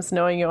just since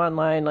knowing you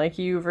online, like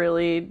you've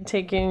really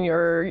taken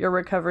your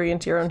recovery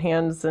into your own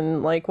hands,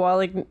 and like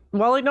while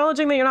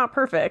acknowledging that you're not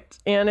perfect,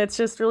 and it's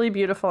just really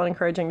beautiful and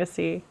encouraging to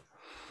see.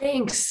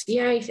 Thanks.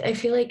 Yeah, I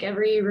feel like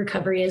every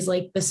recovery is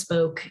like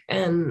bespoke,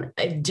 and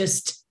I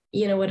just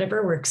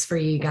whatever works for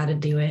you, you got to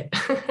do it.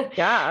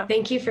 Yeah.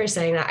 Thank you for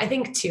saying that. I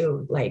think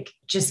too, like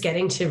just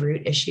getting to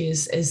root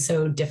issues is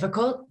so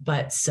difficult,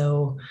 but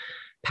so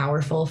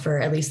powerful for,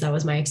 at least that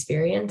was my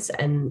experience,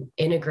 and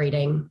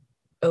integrating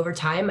over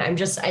time.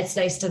 It's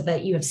nice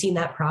that you have seen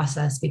that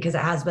process, because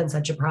it has been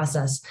such a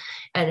process,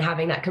 and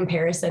having that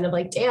comparison of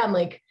like, damn,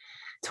 like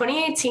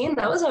 2018,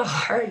 that was a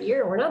hard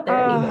year. We're not there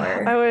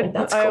anymore.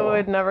 I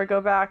would never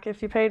go back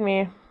if you paid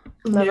me.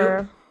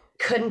 Never. Nope.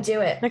 Couldn't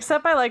do it.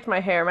 Except I liked my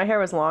hair. My hair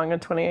was long in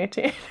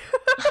 2018.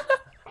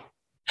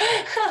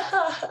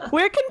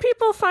 Where can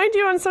people find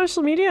you on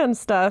social media and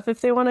stuff if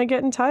they want to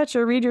get in touch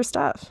or read your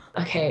stuff?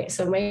 Okay,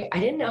 so I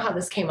didn't know how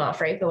this came off,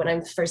 right? But when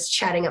I'm first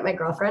chatting up my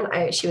girlfriend,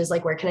 she was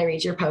like, "Where can I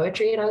read your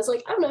poetry?" And I was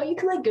like, "Oh no, you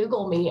can like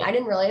Google me." I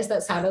didn't realize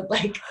that sounded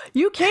like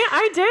you can't.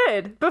 I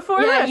did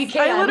before yeah, this. you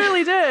can. I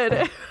literally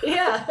did.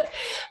 Yeah,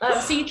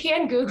 so you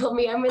can Google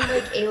me. I'm in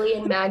like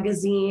Alien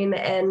Magazine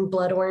and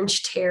Blood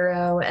Orange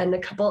Tarot and a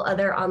couple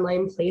other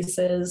online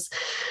places.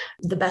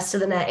 The Best of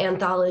the Net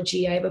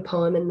anthology. I have a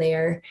poem in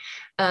there.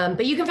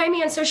 But you can find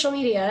me on social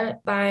media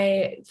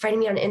by finding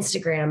me on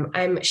Instagram.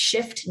 I'm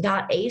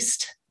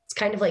shift.aced. It's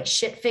kind of like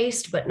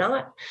shit-faced, but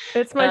not.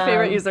 It's my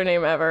favorite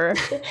username ever.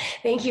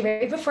 Thank you.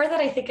 Right before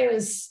that, I think I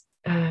was,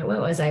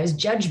 what was I? I was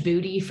Judge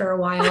Booty for a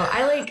while.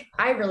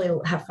 I really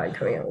have fun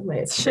coming up with my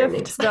Instagram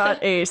names.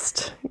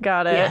 Shift.aced.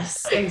 Got it.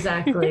 Yes,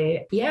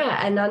 exactly.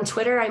 Yeah. And on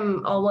Twitter,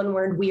 I'm all one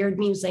word, Weird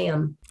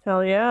Museum.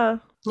 Hell yeah.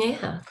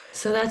 Yeah.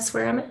 So that's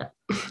where I'm at.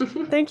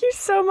 Thank you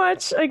so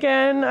much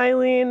again,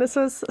 Eileen. This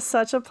was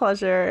such a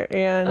pleasure.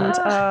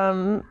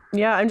 And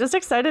yeah, I'm just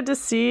excited to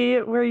see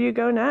where you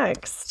go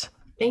next.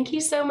 Thank you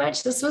so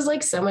much. This was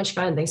like so much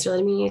fun. Thanks for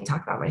letting me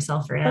talk about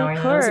myself for an hour. Of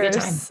course. That was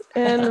a good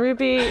time. And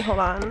Ruby, hold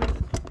on.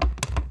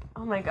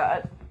 Oh my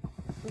God.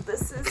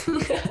 This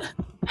is...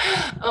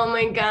 Oh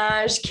my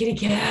gosh, kitty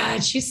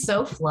cat. She's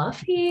so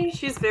fluffy.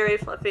 She's very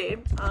fluffy.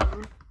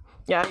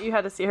 Yeah, you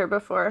had to see her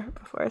before.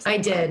 I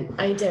did.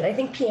 I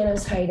think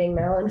Piano's hiding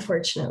now,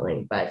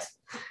 unfortunately, but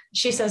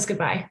she says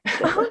goodbye.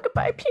 Oh,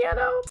 goodbye,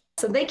 Piano.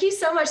 So thank you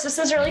so much. This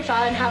was really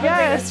fun. Have a great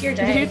rest of your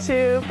day. You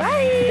too.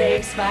 Bye.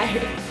 Thanks. Bye.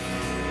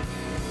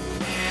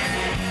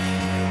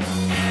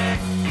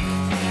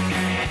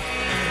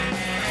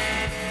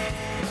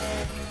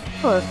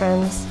 Hello,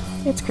 friends.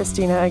 It's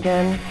Christina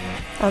again.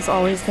 As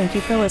always, thank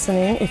you for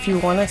listening. If you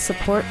want to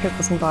support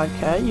Pickles and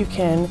Vodka, you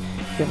can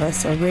give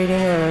us a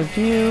rating or a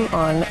review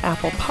on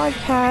Apple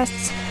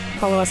Podcasts.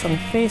 Follow us on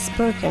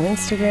Facebook and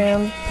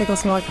Instagram,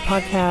 Pickles and Vodka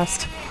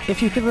Podcast.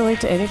 If you could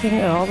relate to anything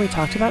at all we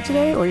talked about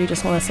today, or you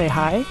just want to say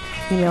hi,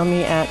 email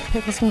me at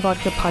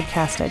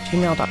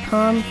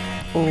picklesandvodkapodcast@gmail.com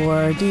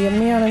or DM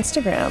me on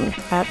Instagram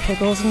at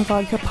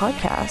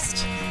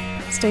picklesandvodkapodcast.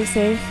 Stay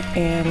safe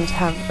and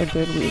have a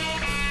good week.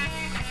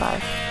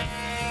 Bye.